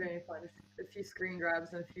 I could only find a few screen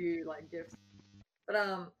grabs and a few, like, GIFs. But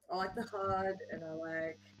I like the HUD, and I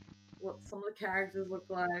like what some of the characters look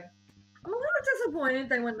like. I'm a little disappointed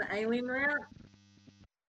they went the alien route.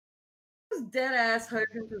 I was dead ass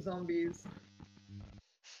hoping for zombies.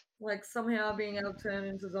 Like somehow being able to turn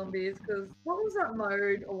into zombies, because what was that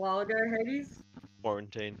mode a while ago, Hades?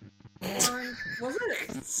 Quarantine. Was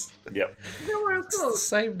it? Is Yep. that what it was It's the called?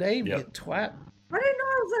 same name, you Yep. twat. I didn't know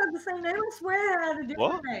it was the same name. I swear it had a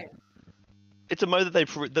different What? name. It's a mode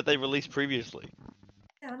that they released previously.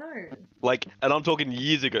 Yeah, I know. Like, and I'm talking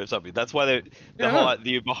years ago, something. That's why the Yeah. whole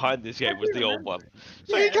idea behind this game was do the old remember. one.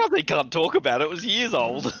 So Yeah. they can't talk about it. It was years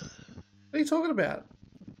old. What are you talking about?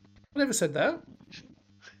 I never said that.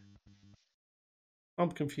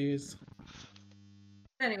 I'm confused.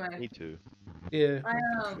 Anyway, Me too. Yeah, I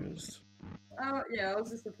I'm confused. I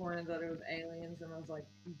was disappointed that it was aliens and I was like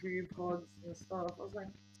goo pods and stuff. I was like,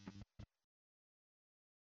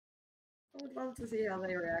 I would love to see how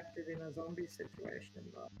they reacted in a zombie situation,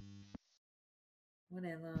 but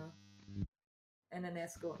whatever. And an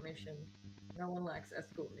escort mission. No one likes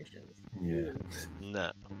escort missions. Yeah.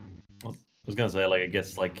 Nah. I was gonna say, like, I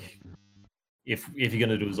guess, like, if you're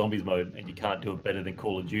gonna do a zombies mode and you can't do it better than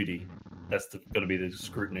Call of Duty, that's gonna be the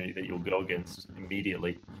scrutiny that you'll go against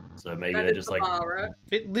immediately. So maybe That they're is just the like, bar, right?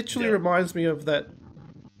 It literally Yeah. reminds me of that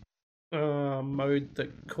mode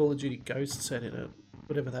that Call of Duty Ghosts had in it.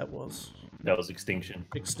 Whatever that was. that was Extinction.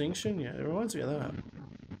 Extinction? Yeah, it reminds me of that.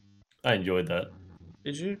 I enjoyed that,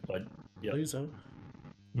 Did you? but yeah. Loser.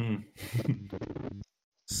 Hmm.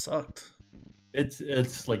 Sucked.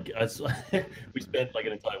 It's like we spent like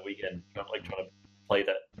an entire weekend trying to play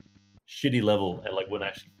that shitty level, and like when I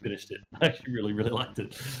actually finished it, I actually really liked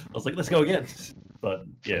it. I was like, let's go again. But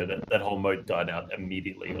yeah, that whole mode died out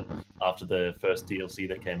immediately after the first DLC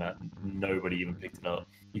that came out. Nobody even picked it up.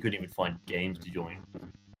 You couldn't even find games to join.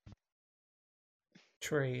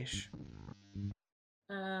 Trash.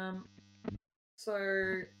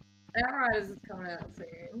 So Outriders is coming out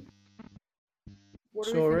soon. What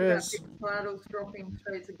do Sure we think is. about big titles dropping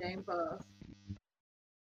straight to Game Pass?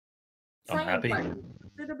 I'm happy. Like,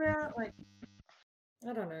 what's it about? Like,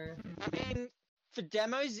 I don't know. I mean, for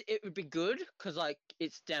demos, it would be good because like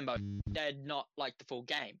it's demo. They're not like the full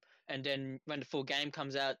game. And then when the full game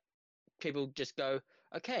comes out, people just go,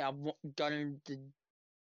 "Okay, I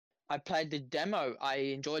played the demo. I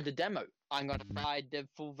enjoyed the demo. I'm gonna buy the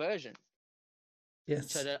full version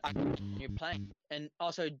Yes. so that I can continue playing." And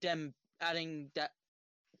also, them adding that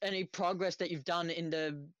any progress that you've done in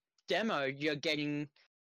the demo, you're getting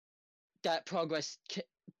that progress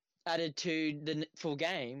added to the full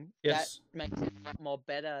game. Yes. That makes it a lot more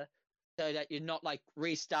better, so that you're not like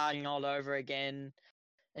restarting all over again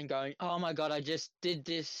and going, "Oh my god, I just did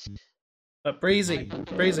this." But Breezy,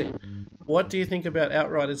 what do you think about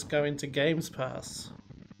Outriders going to Games Pass?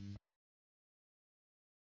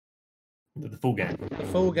 The full game. The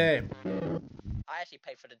full game. I actually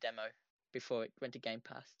paid for the demo before it went to Game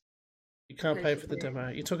Pass. You can't pay for the demo.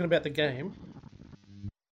 You're talking about the game.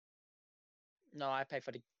 No, I paid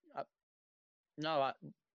for the. No, I.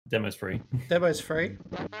 Demo's free. Demo's free.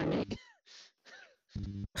 I'm-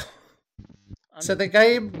 So the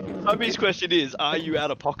game. Hubby's question is, are you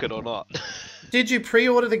out of pocket or not? Did you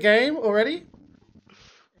pre-order the game already?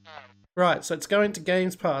 Right, so it's going to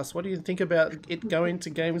Games Pass. What do you think about it going to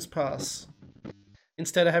Games Pass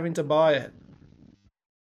instead of having to buy it?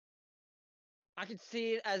 I could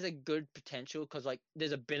see it as a good potential because like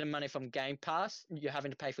there's a bit of money from Game Pass. You're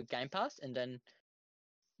having to pay for Game Pass, and then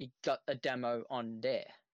you got a demo on there.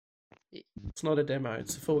 It's not a demo,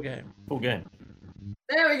 it's a full game. Full game.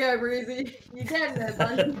 There we go, Breezy. You getting there,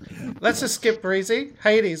 buddy. Let's just skip Breezy.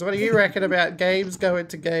 Hades, what do you reckon about games going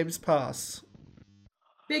to Games Pass?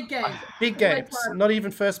 Big game. Big games, not even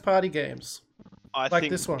first party games. I Like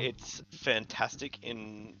think this one. it's fantastic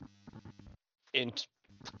I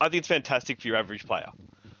think it's fantastic for your average player.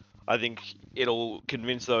 I think it'll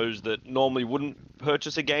convince those that normally wouldn't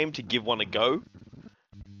purchase a game to give one a go,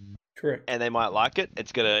 Correct. and they might like it.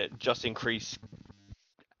 It's gonna just increase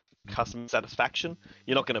customer satisfaction.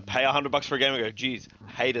 You're not gonna pay $100 for a game and go, "Geez,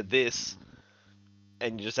 hated this,"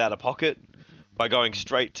 and you're just out of pocket. By going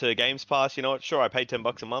straight to Games Pass, you know what? Sure, I pay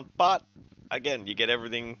 $10 a month, but again, you get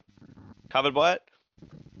everything covered by it.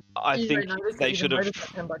 I think they should have.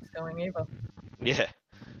 $10 going either. Yeah.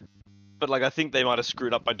 But like, I think they might have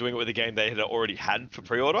screwed up by doing it with a game they had already had for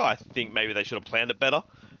pre-order. I think maybe they should have planned it better.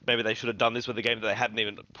 Maybe they should have done this with a game that they hadn't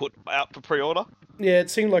even put out for pre-order. Yeah, it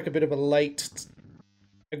seemed like a bit of a late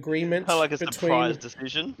agreement. Kind of like a between... surprise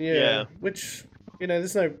decision. Yeah, which, you know,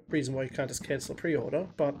 there's no reason why you can't just cancel a pre-order,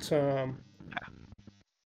 but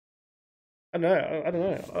I don't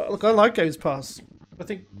know. Look, I like Games Pass. I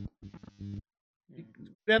think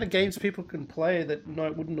the amount of games people can play that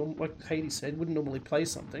wouldn't, like Hades said, wouldn't normally play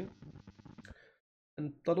something.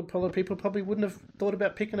 And a lot of people probably wouldn't have thought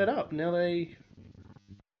about picking it up. Now they're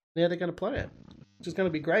going to play it, which is going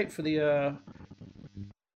to be great for the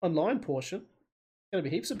online portion. Going to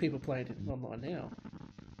be heaps of people playing it online now.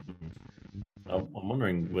 I'm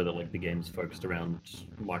wondering whether like the game's focused around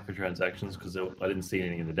microtransactions, because I didn't see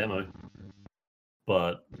anything in the demo.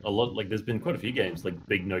 But a lot, like, there's been quite a few games, like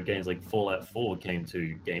big note games, like Fallout 4 came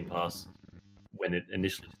to Game Pass when it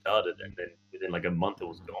initially started, and then within like a month it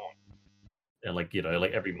was gone. And like, you know,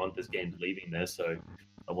 like every month this game's leaving there, so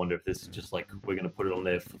I wonder if this is just like we're going to put it on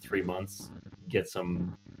there for 3 months, get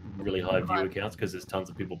some really high view accounts because there's tons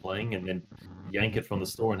of people playing, and then yank it from the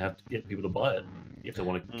store and have to get people to buy it if they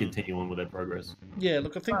want to continue on with their progress. Yeah,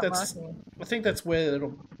 look, I think that's where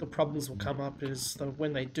the problems will come up, is that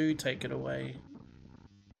when they do take it away,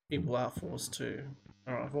 people are forced to,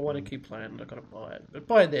 all right, if I want to keep playing, I've got to buy it. But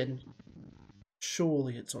by then,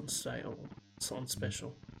 surely it's on sale, it's on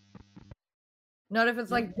special. Not if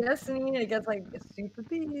it's like Destiny and it gets like super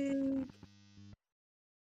big.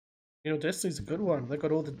 You know, Destiny's a good one. They've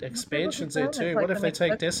got all the expansions there too. What if they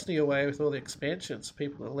take Destiny away with all the expansions?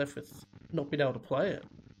 People are left with not being able to play it.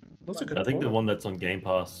 That's a good I think point. the one that's on Game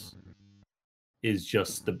Pass is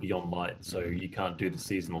just the Beyond Light, so you can't do the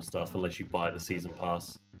seasonal stuff unless you buy the season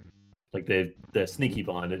pass. Like they're sneaky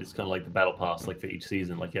behind it. It's kind of like the battle pass, like for each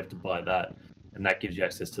season. Like you have to buy that, and that gives you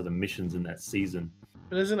access to the missions in that season.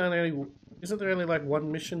 But isn't there only like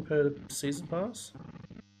one mission per season pass?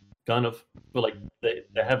 Kind of, but like they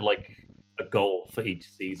have like a goal for each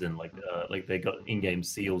season. Like they got in-game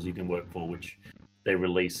seals you can work for, which they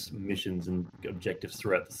release missions and objectives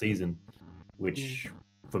throughout the season, which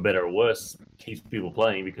for better or worse keeps people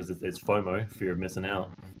playing because there's FOMO, fear of missing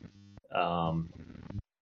out.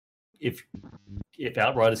 If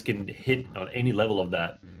Outriders can hit on any level of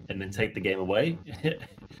that and then take the game away,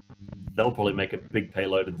 they'll probably make a big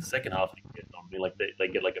payload in the second half. I mean, like they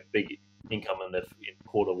get like a big income in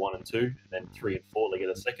quarter 1 and 2, and then 3 and 4 they get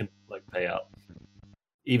a second like payout.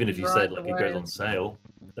 Even if you said like it goes on sale,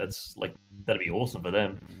 that's like that'd be awesome for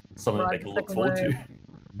them. Something they can look forward to.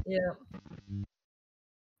 Yeah.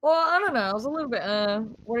 Well, I don't know. I was a little bit.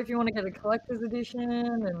 What if you want to get a collector's edition,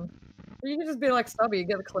 and you can just be like Stubby,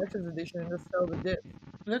 get the collector's edition and just sell the disc.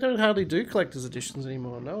 They don't hardly do collector's editions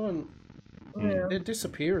anymore. No one. Yeah. They're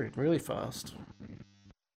disappearing really fast.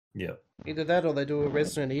 Yeah. Either that or they do a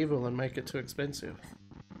Resident Evil and make it too expensive.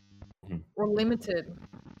 Or limited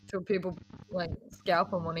till people like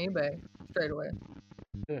scalp them on eBay straight away.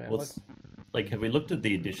 Yeah, well, like have we looked at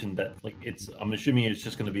the edition that like I'm assuming it's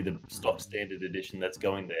just going to be the stock standard edition that's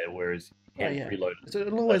going there, whereas you can't preload it. So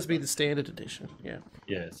it'll always be the standard edition. Yeah.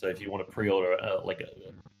 Yeah. So if you want to pre-order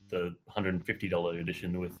the $150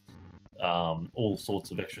 edition with all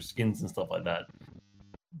sorts of extra skins and stuff like that,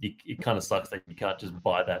 it kind of sucks that you can't just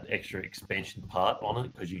buy that extra expansion part on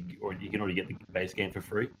it because you can already get the base game for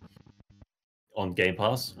free on Game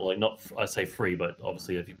Pass. Well, like not I say free, but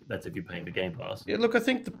obviously if you're paying for Game Pass. Yeah, look, I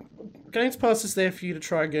think the Game Pass is there for you to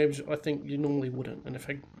try games I think you normally wouldn't, and if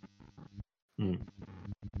you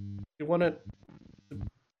want it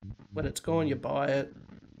when it's gone, you buy it.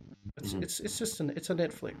 It's just it's a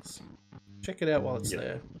Netflix. Check it out while it's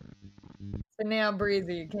there. So now,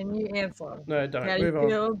 Breezy, can you answer? No, don't. How do you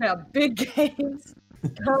feel about big games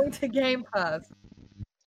going to Game Pass?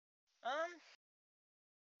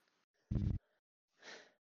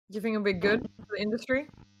 Do you think it'll be good for the industry?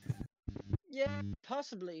 Yeah,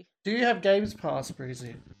 possibly. Do you have Games Pass,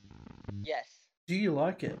 Breezy? Yes. Do you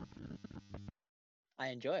like it? I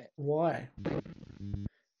enjoy it. Why?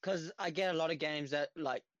 Because I get a lot of games that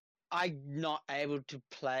like I'm not able to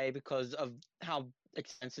play because of how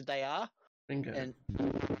expensive they are. Bingo. And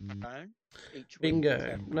Bingo. Week,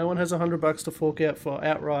 so. No one has $100 to fork out for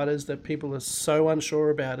Outriders that people are so unsure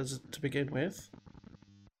about as to begin with.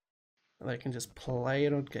 They can just play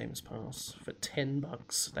it on Games Pass for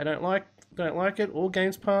 $10. They don't like it, or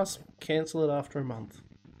Games Pass, cancel it after a month.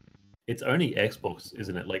 It's only Xbox,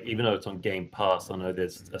 isn't it? Like, even though it's on Game Pass, I know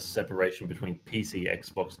there's a separation between PC,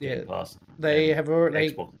 Xbox, Game Pass. They have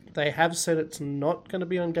already. Xbox. They have said it's not going to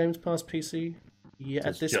be on Games Pass PC. Yeah,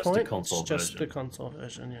 at this point, it's just the console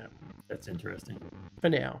version. Yeah, that's interesting. For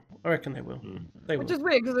now, I reckon they will. Which is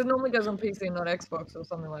weird because it normally goes on PC and not Xbox or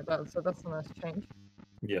something like that. So that's a nice change.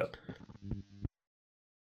 Yeah.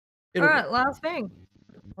 All right, last thing.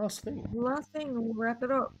 Last thing. We'll wrap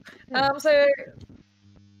it up. So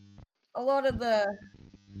a lot of the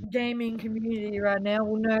gaming community right now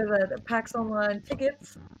will know that PAX Online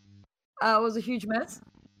tickets was a huge mess,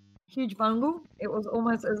 huge bungle. It was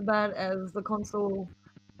almost as bad as the console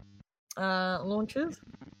launches.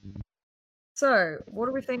 So, what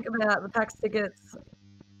do we think about the PAX tickets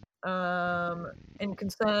and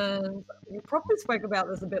concerns. We probably spoke about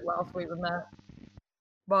this a bit last week with Matt,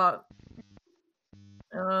 but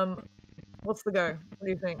what's the go? What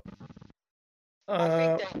do you think? I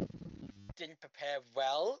think they didn't prepare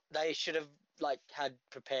well. They should have had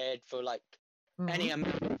prepared for any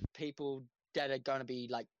amount of people that are going to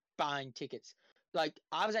be buying tickets.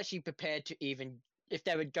 I was actually prepared to, even if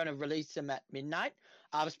they were going to release them at midnight,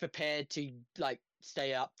 I was prepared to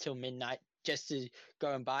stay up till midnight just to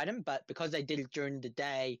go and buy them. But because they did it during the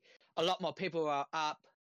day, a lot more people were up,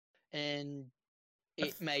 and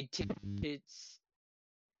it made tickets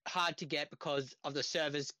hard to get because of the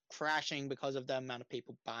servers crashing because of the amount of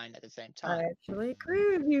people buying at the same time. I actually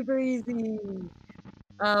agree with you, Breezy.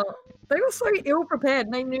 They were so ill prepared,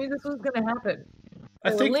 and they knew this was going to happen.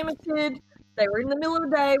 They were limited. They were in the middle of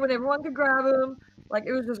the day when everyone could grab them.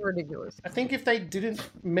 It was just ridiculous. I think if they didn't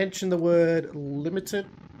mention the word limited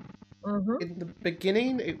in the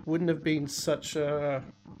beginning, it wouldn't have been such a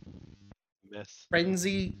mess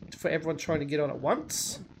frenzy for everyone trying to get on at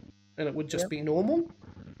once, and it would just be normal.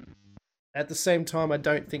 At the same time, I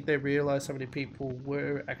don't think they realised how many people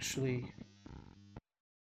were actually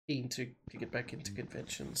keen to get back into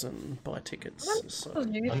conventions and buy tickets. So. I'm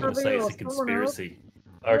going to say it's a conspiracy.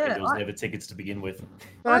 I reckon there was never tickets to begin with.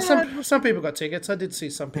 Some people got tickets. I did see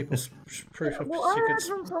some people's proof of I heard tickets.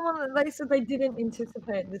 from someone that they said they didn't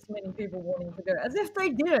anticipate this many people wanting to go. As if they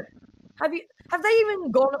didn't. Have they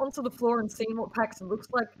even gone onto the floor and seen what PAX looks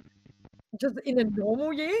like just in a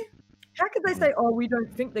normal year? How could they say, "Oh, we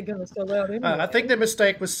don't think they're going to sell out anyway"? I think their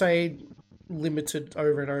mistake was saying limited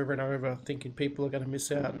over and over and over, thinking people are going to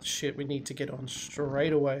miss out. Shit, we need to get on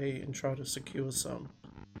straight away and try to secure some.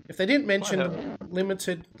 If they didn't mention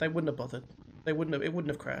limited, they wouldn't have bothered. It wouldn't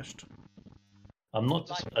have crashed. I'm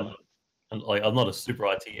not I'm not a super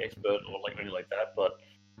IT expert or anything like that, but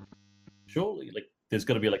surely there's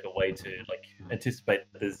got to be a way to anticipate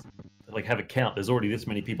that there's have a count. There's already this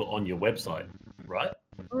many people on your website, right?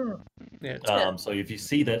 Yeah. So if you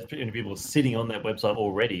see that many people are sitting on that website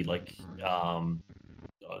already,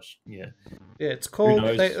 it's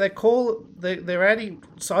called. They're adding.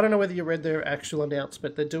 So I don't know whether you read their actual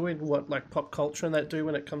announcement. They're doing what pop culture and that do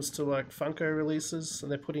when it comes to Funko releases,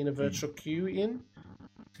 and they're putting a virtual queue in.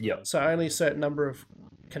 Yeah. So only a certain number of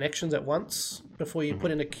connections at once before you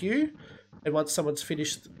put in a queue, and once someone's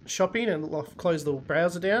finished shopping and closed the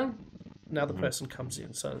browser down, another person comes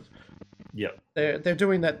in. So. Yeah, they're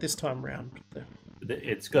doing that this time round.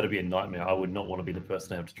 It's got to be a nightmare. I would not want to be the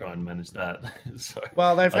person to have to try and manage that. So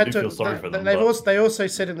well, they've had to. Feel sorry for them, they also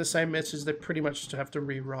said in the same message they pretty much have to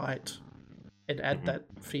rewrite and add that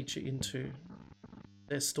feature into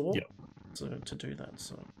their store to do that.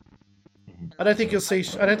 So I don't think you'll see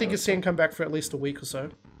them come back for at least a week or so.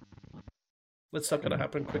 That's not going to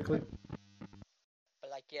happen quickly.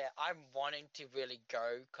 Yeah, I'm wanting to really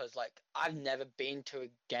go because I've never been to a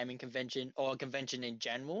gaming convention or a convention in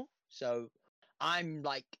general. So I'm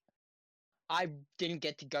I didn't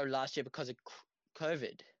get to go last year because of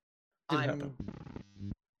COVID.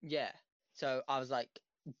 So I was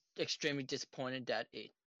extremely disappointed that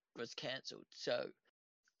it was cancelled. So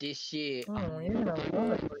this year,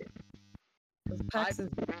 because PAX is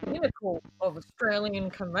the pinnacle of Australian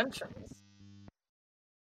conventions.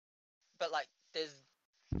 But there's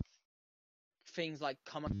things like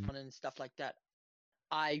Comic-Con and stuff like that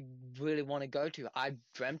I really want to go to. I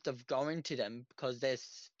dreamt of going to them because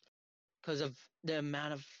of the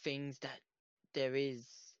amount of things that there is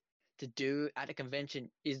to do at a convention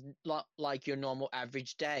is not like your normal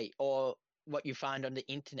average day or what you find on the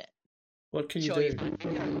internet. What can you do?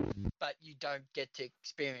 But you don't get to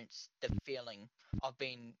experience the feeling of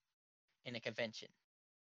being in a convention.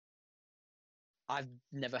 I've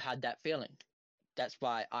never had that feeling. That's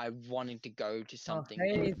why I wanted to go to something. Oh,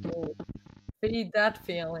 Hazel. Feed that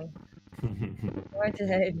feeling. Right to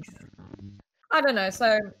Hades. I don't know,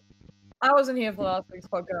 so I wasn't here for last week's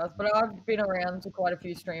podcast, but I've been around to quite a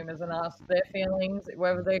few streamers and asked their feelings,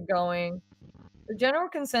 whether they're going. The general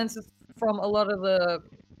consensus from a lot of the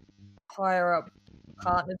higher up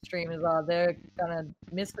partnered streamers are they're gonna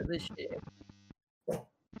miss it this year.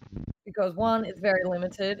 Because one, it's very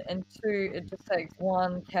limited, and two, it just takes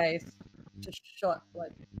one case to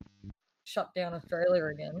shut down Australia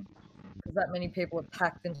again, because that many people are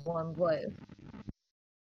packed into one place.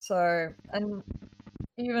 So, and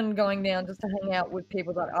even going down just to hang out with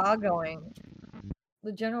people that are going,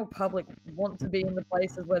 the general public want to be in the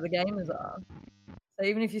places where the gamers are. So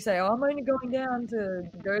even if you say, "Oh, I'm only going down to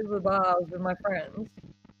go to the bars with my friends,"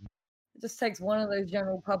 it just takes one of those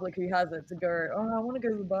general public who has it to go, "Oh, I want to go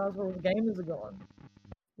to the bars where all the gamers are going."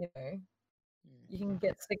 You know, you can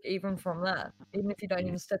get sick even from that, even if you don't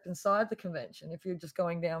even step inside the convention, if you're just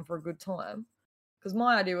going down for a good time. Because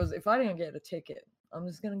my idea was, if I didn't get a ticket, I'm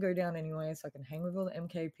just going to go down anyway so I can hang with all the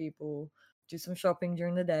MK people, do some shopping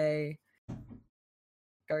during the day,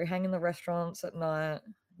 go hang in the restaurants at night,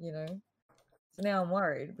 you know. So now I'm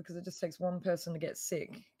worried because it just takes one person to get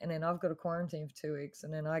sick, and then I've got to quarantine for 2 weeks,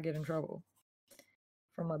 and then I get in trouble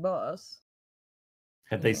from my boss.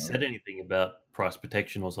 Have they said anything about price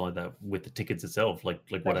protection or something like that with the tickets itself? Like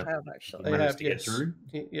They what have actually. They managed have, to get yes. through?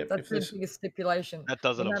 Yep. That's the biggest stipulation. That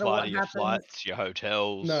doesn't No matter apply what to your happens- flights, your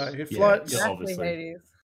hotels. No, your Yeah, flights, yeah, Exactly, obviously.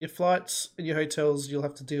 Hades. your flights and your hotels, you'll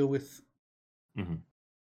have to deal with Mhm.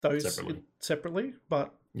 those separately,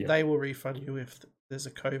 but Yeah. they will refund you if there's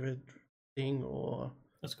a COVID thing or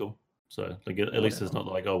That's cool. So like at least it's not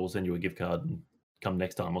like, oh, we'll send you a gift card and come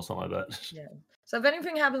next time or something like that. Yeah. So if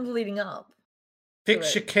anything happens leading up,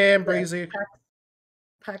 fix to your it, cam, yeah, Breezy.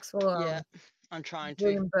 PAX will Yeah, I'm trying to.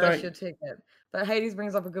 reimburse Don't- your ticket. But Hades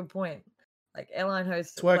brings up a good point. Like airline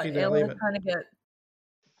hosts, It's working like now, leave airlines it. trying to get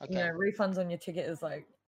Okay. you know refunds on your ticket is like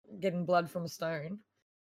getting blood from a stone.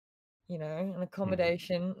 You know, an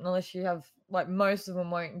accommodation, unless you have like most of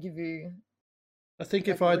them won't give you. I think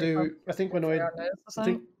like, if a I refund do, I for think when 24 hour notice or I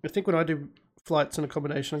something. think when I do flights and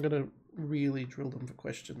accommodation, I'm going to really drill them for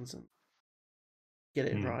questions and get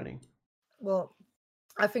it in writing. Well,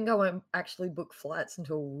 I think I won't actually book flights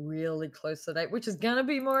until really close to date, which is gonna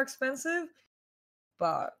be more expensive,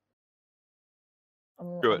 but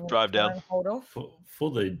I'm Do it, gonna drive try down. and hold off.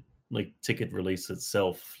 For the like ticket release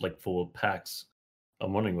itself, like for PAX,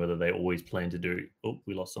 I'm wondering whether they always plan to do. Oh,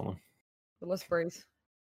 we lost someone. But let's breeze.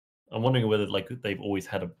 I'm wondering whether like they've always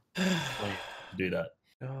had a plan to do that.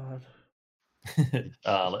 God,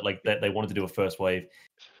 like that they wanted to do a first wave,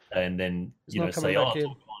 and then It's you not know coming say, oh, back it's in.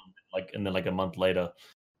 all gone. Like, and then like a month later,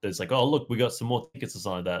 there's like, oh look, we got some more tickets or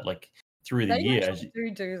something like that. Like through the They year,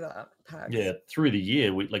 actually do that, PAX. yeah, through the year,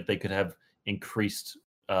 like they could have increased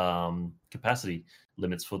capacity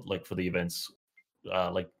limits for the events,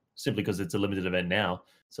 like simply because it's a limited event now.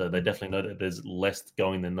 So they definitely know that there's less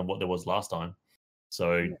going than what there was last time.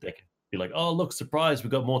 So they can be like, oh look, surprise, we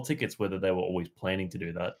got more tickets. Whether they were always planning to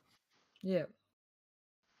do that. Yeah.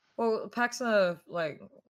 Well, PAX are like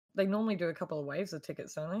they normally do a couple of waves of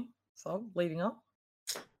tickets, don't they? So leading up.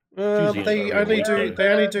 Usually They early only week, do though. they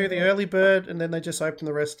only do the early bird, and then they just open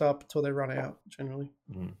the rest up until they run out. Generally,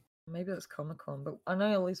 Maybe it's Comic-Con, but I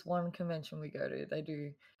know at least one convention we go to, they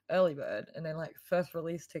do early bird and then like first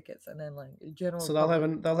release tickets and then like general. so they'll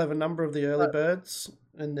have a number of the early birds,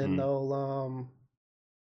 and then they'll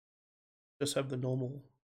just have the normal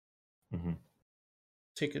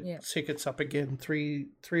tickets up again. Three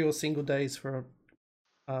or single days for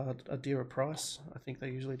a dearer price. I think they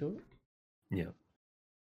usually do it. Yeah.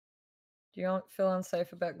 Do you feel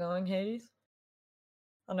unsafe about going, Hades?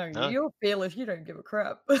 I know No. you're fearless. You don't give a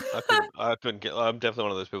crap. I couldn't get. I'm definitely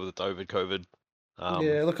one of those people that's over COVID.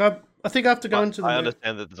 Yeah, look, I think I have to go into the. I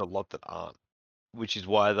understand that there's a lot that aren't, which is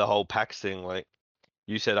why the whole PAX thing, like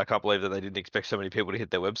you said, I can't believe that they didn't expect so many people to hit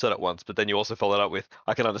their website at once. But then you also followed up with,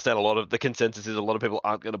 I can understand a lot of the consensus is a lot of people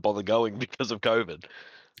aren't going to bother going because of COVID.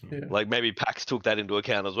 Yeah. Like maybe PAX took that into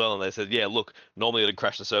account as well, and they said, yeah, look, normally it'd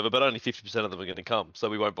crash the server, but only 50% of them are going to come, so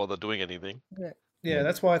we won't bother doing anything. Yeah,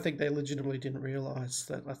 that's why I think they legitimately didn't realize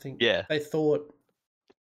that. I think they thought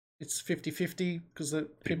it's 50-50 because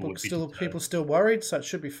people still worried, so it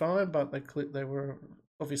should be fine. But they were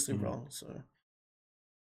obviously wrong. So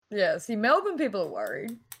yeah, see, Melbourne people are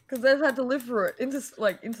worried because they've had to live through it.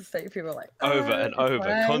 Interstate people are like over and over,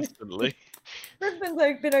 fine. constantly. Brisbane's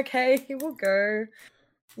like been okay. We'll go.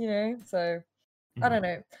 You know, so I don't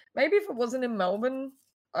know. Maybe if it wasn't in Melbourne,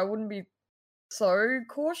 I wouldn't be so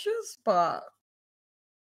cautious. But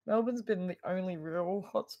Melbourne's been the only real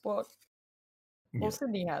hotspot. Well,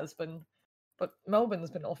 Sydney has been, but Melbourne's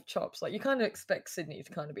been off chops. Like you kind of expect Sydney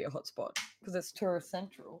to kind of be a hotspot because it's tourist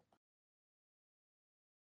central.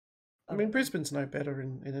 I mean, Brisbane's no better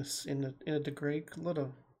in a degree. We've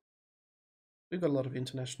got a lot of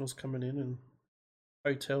internationals coming in and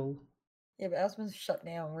hotel. Yeah, but ours been shut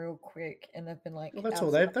down real quick, and they've been like. Well, that's all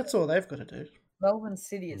they've got to do. Melbourne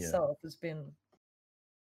City itself has been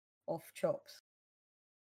off chops,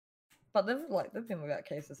 but they've been without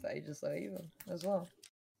cases for ages though, even as well,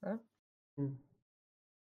 right?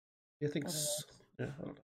 I think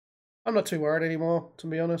I'm not too worried anymore, to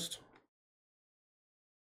be honest.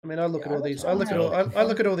 I mean, I look at all these. I look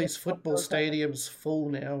at all these football stadiums full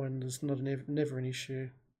now, and there's never an issue.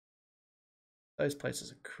 Those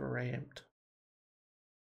places are cramped,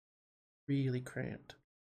 really cramped.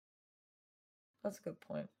 That's a good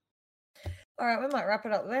point. All right, we might wrap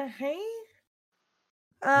it up there. Hey,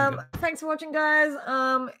 Thanks for watching, guys.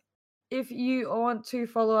 If you want to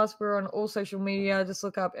follow us, we're on all social media. Just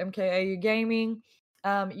look up MKAU Gaming.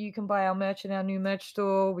 You can buy our merch in our new merch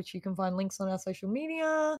store, which you can find links on our social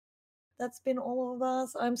media. That's been all of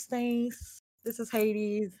us. I'm Stace. This is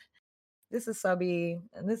Hades. This is Subby.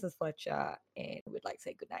 And this is Fletcher. And we'd like to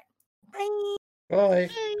say goodnight. Bye. Bye.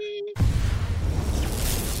 Bye.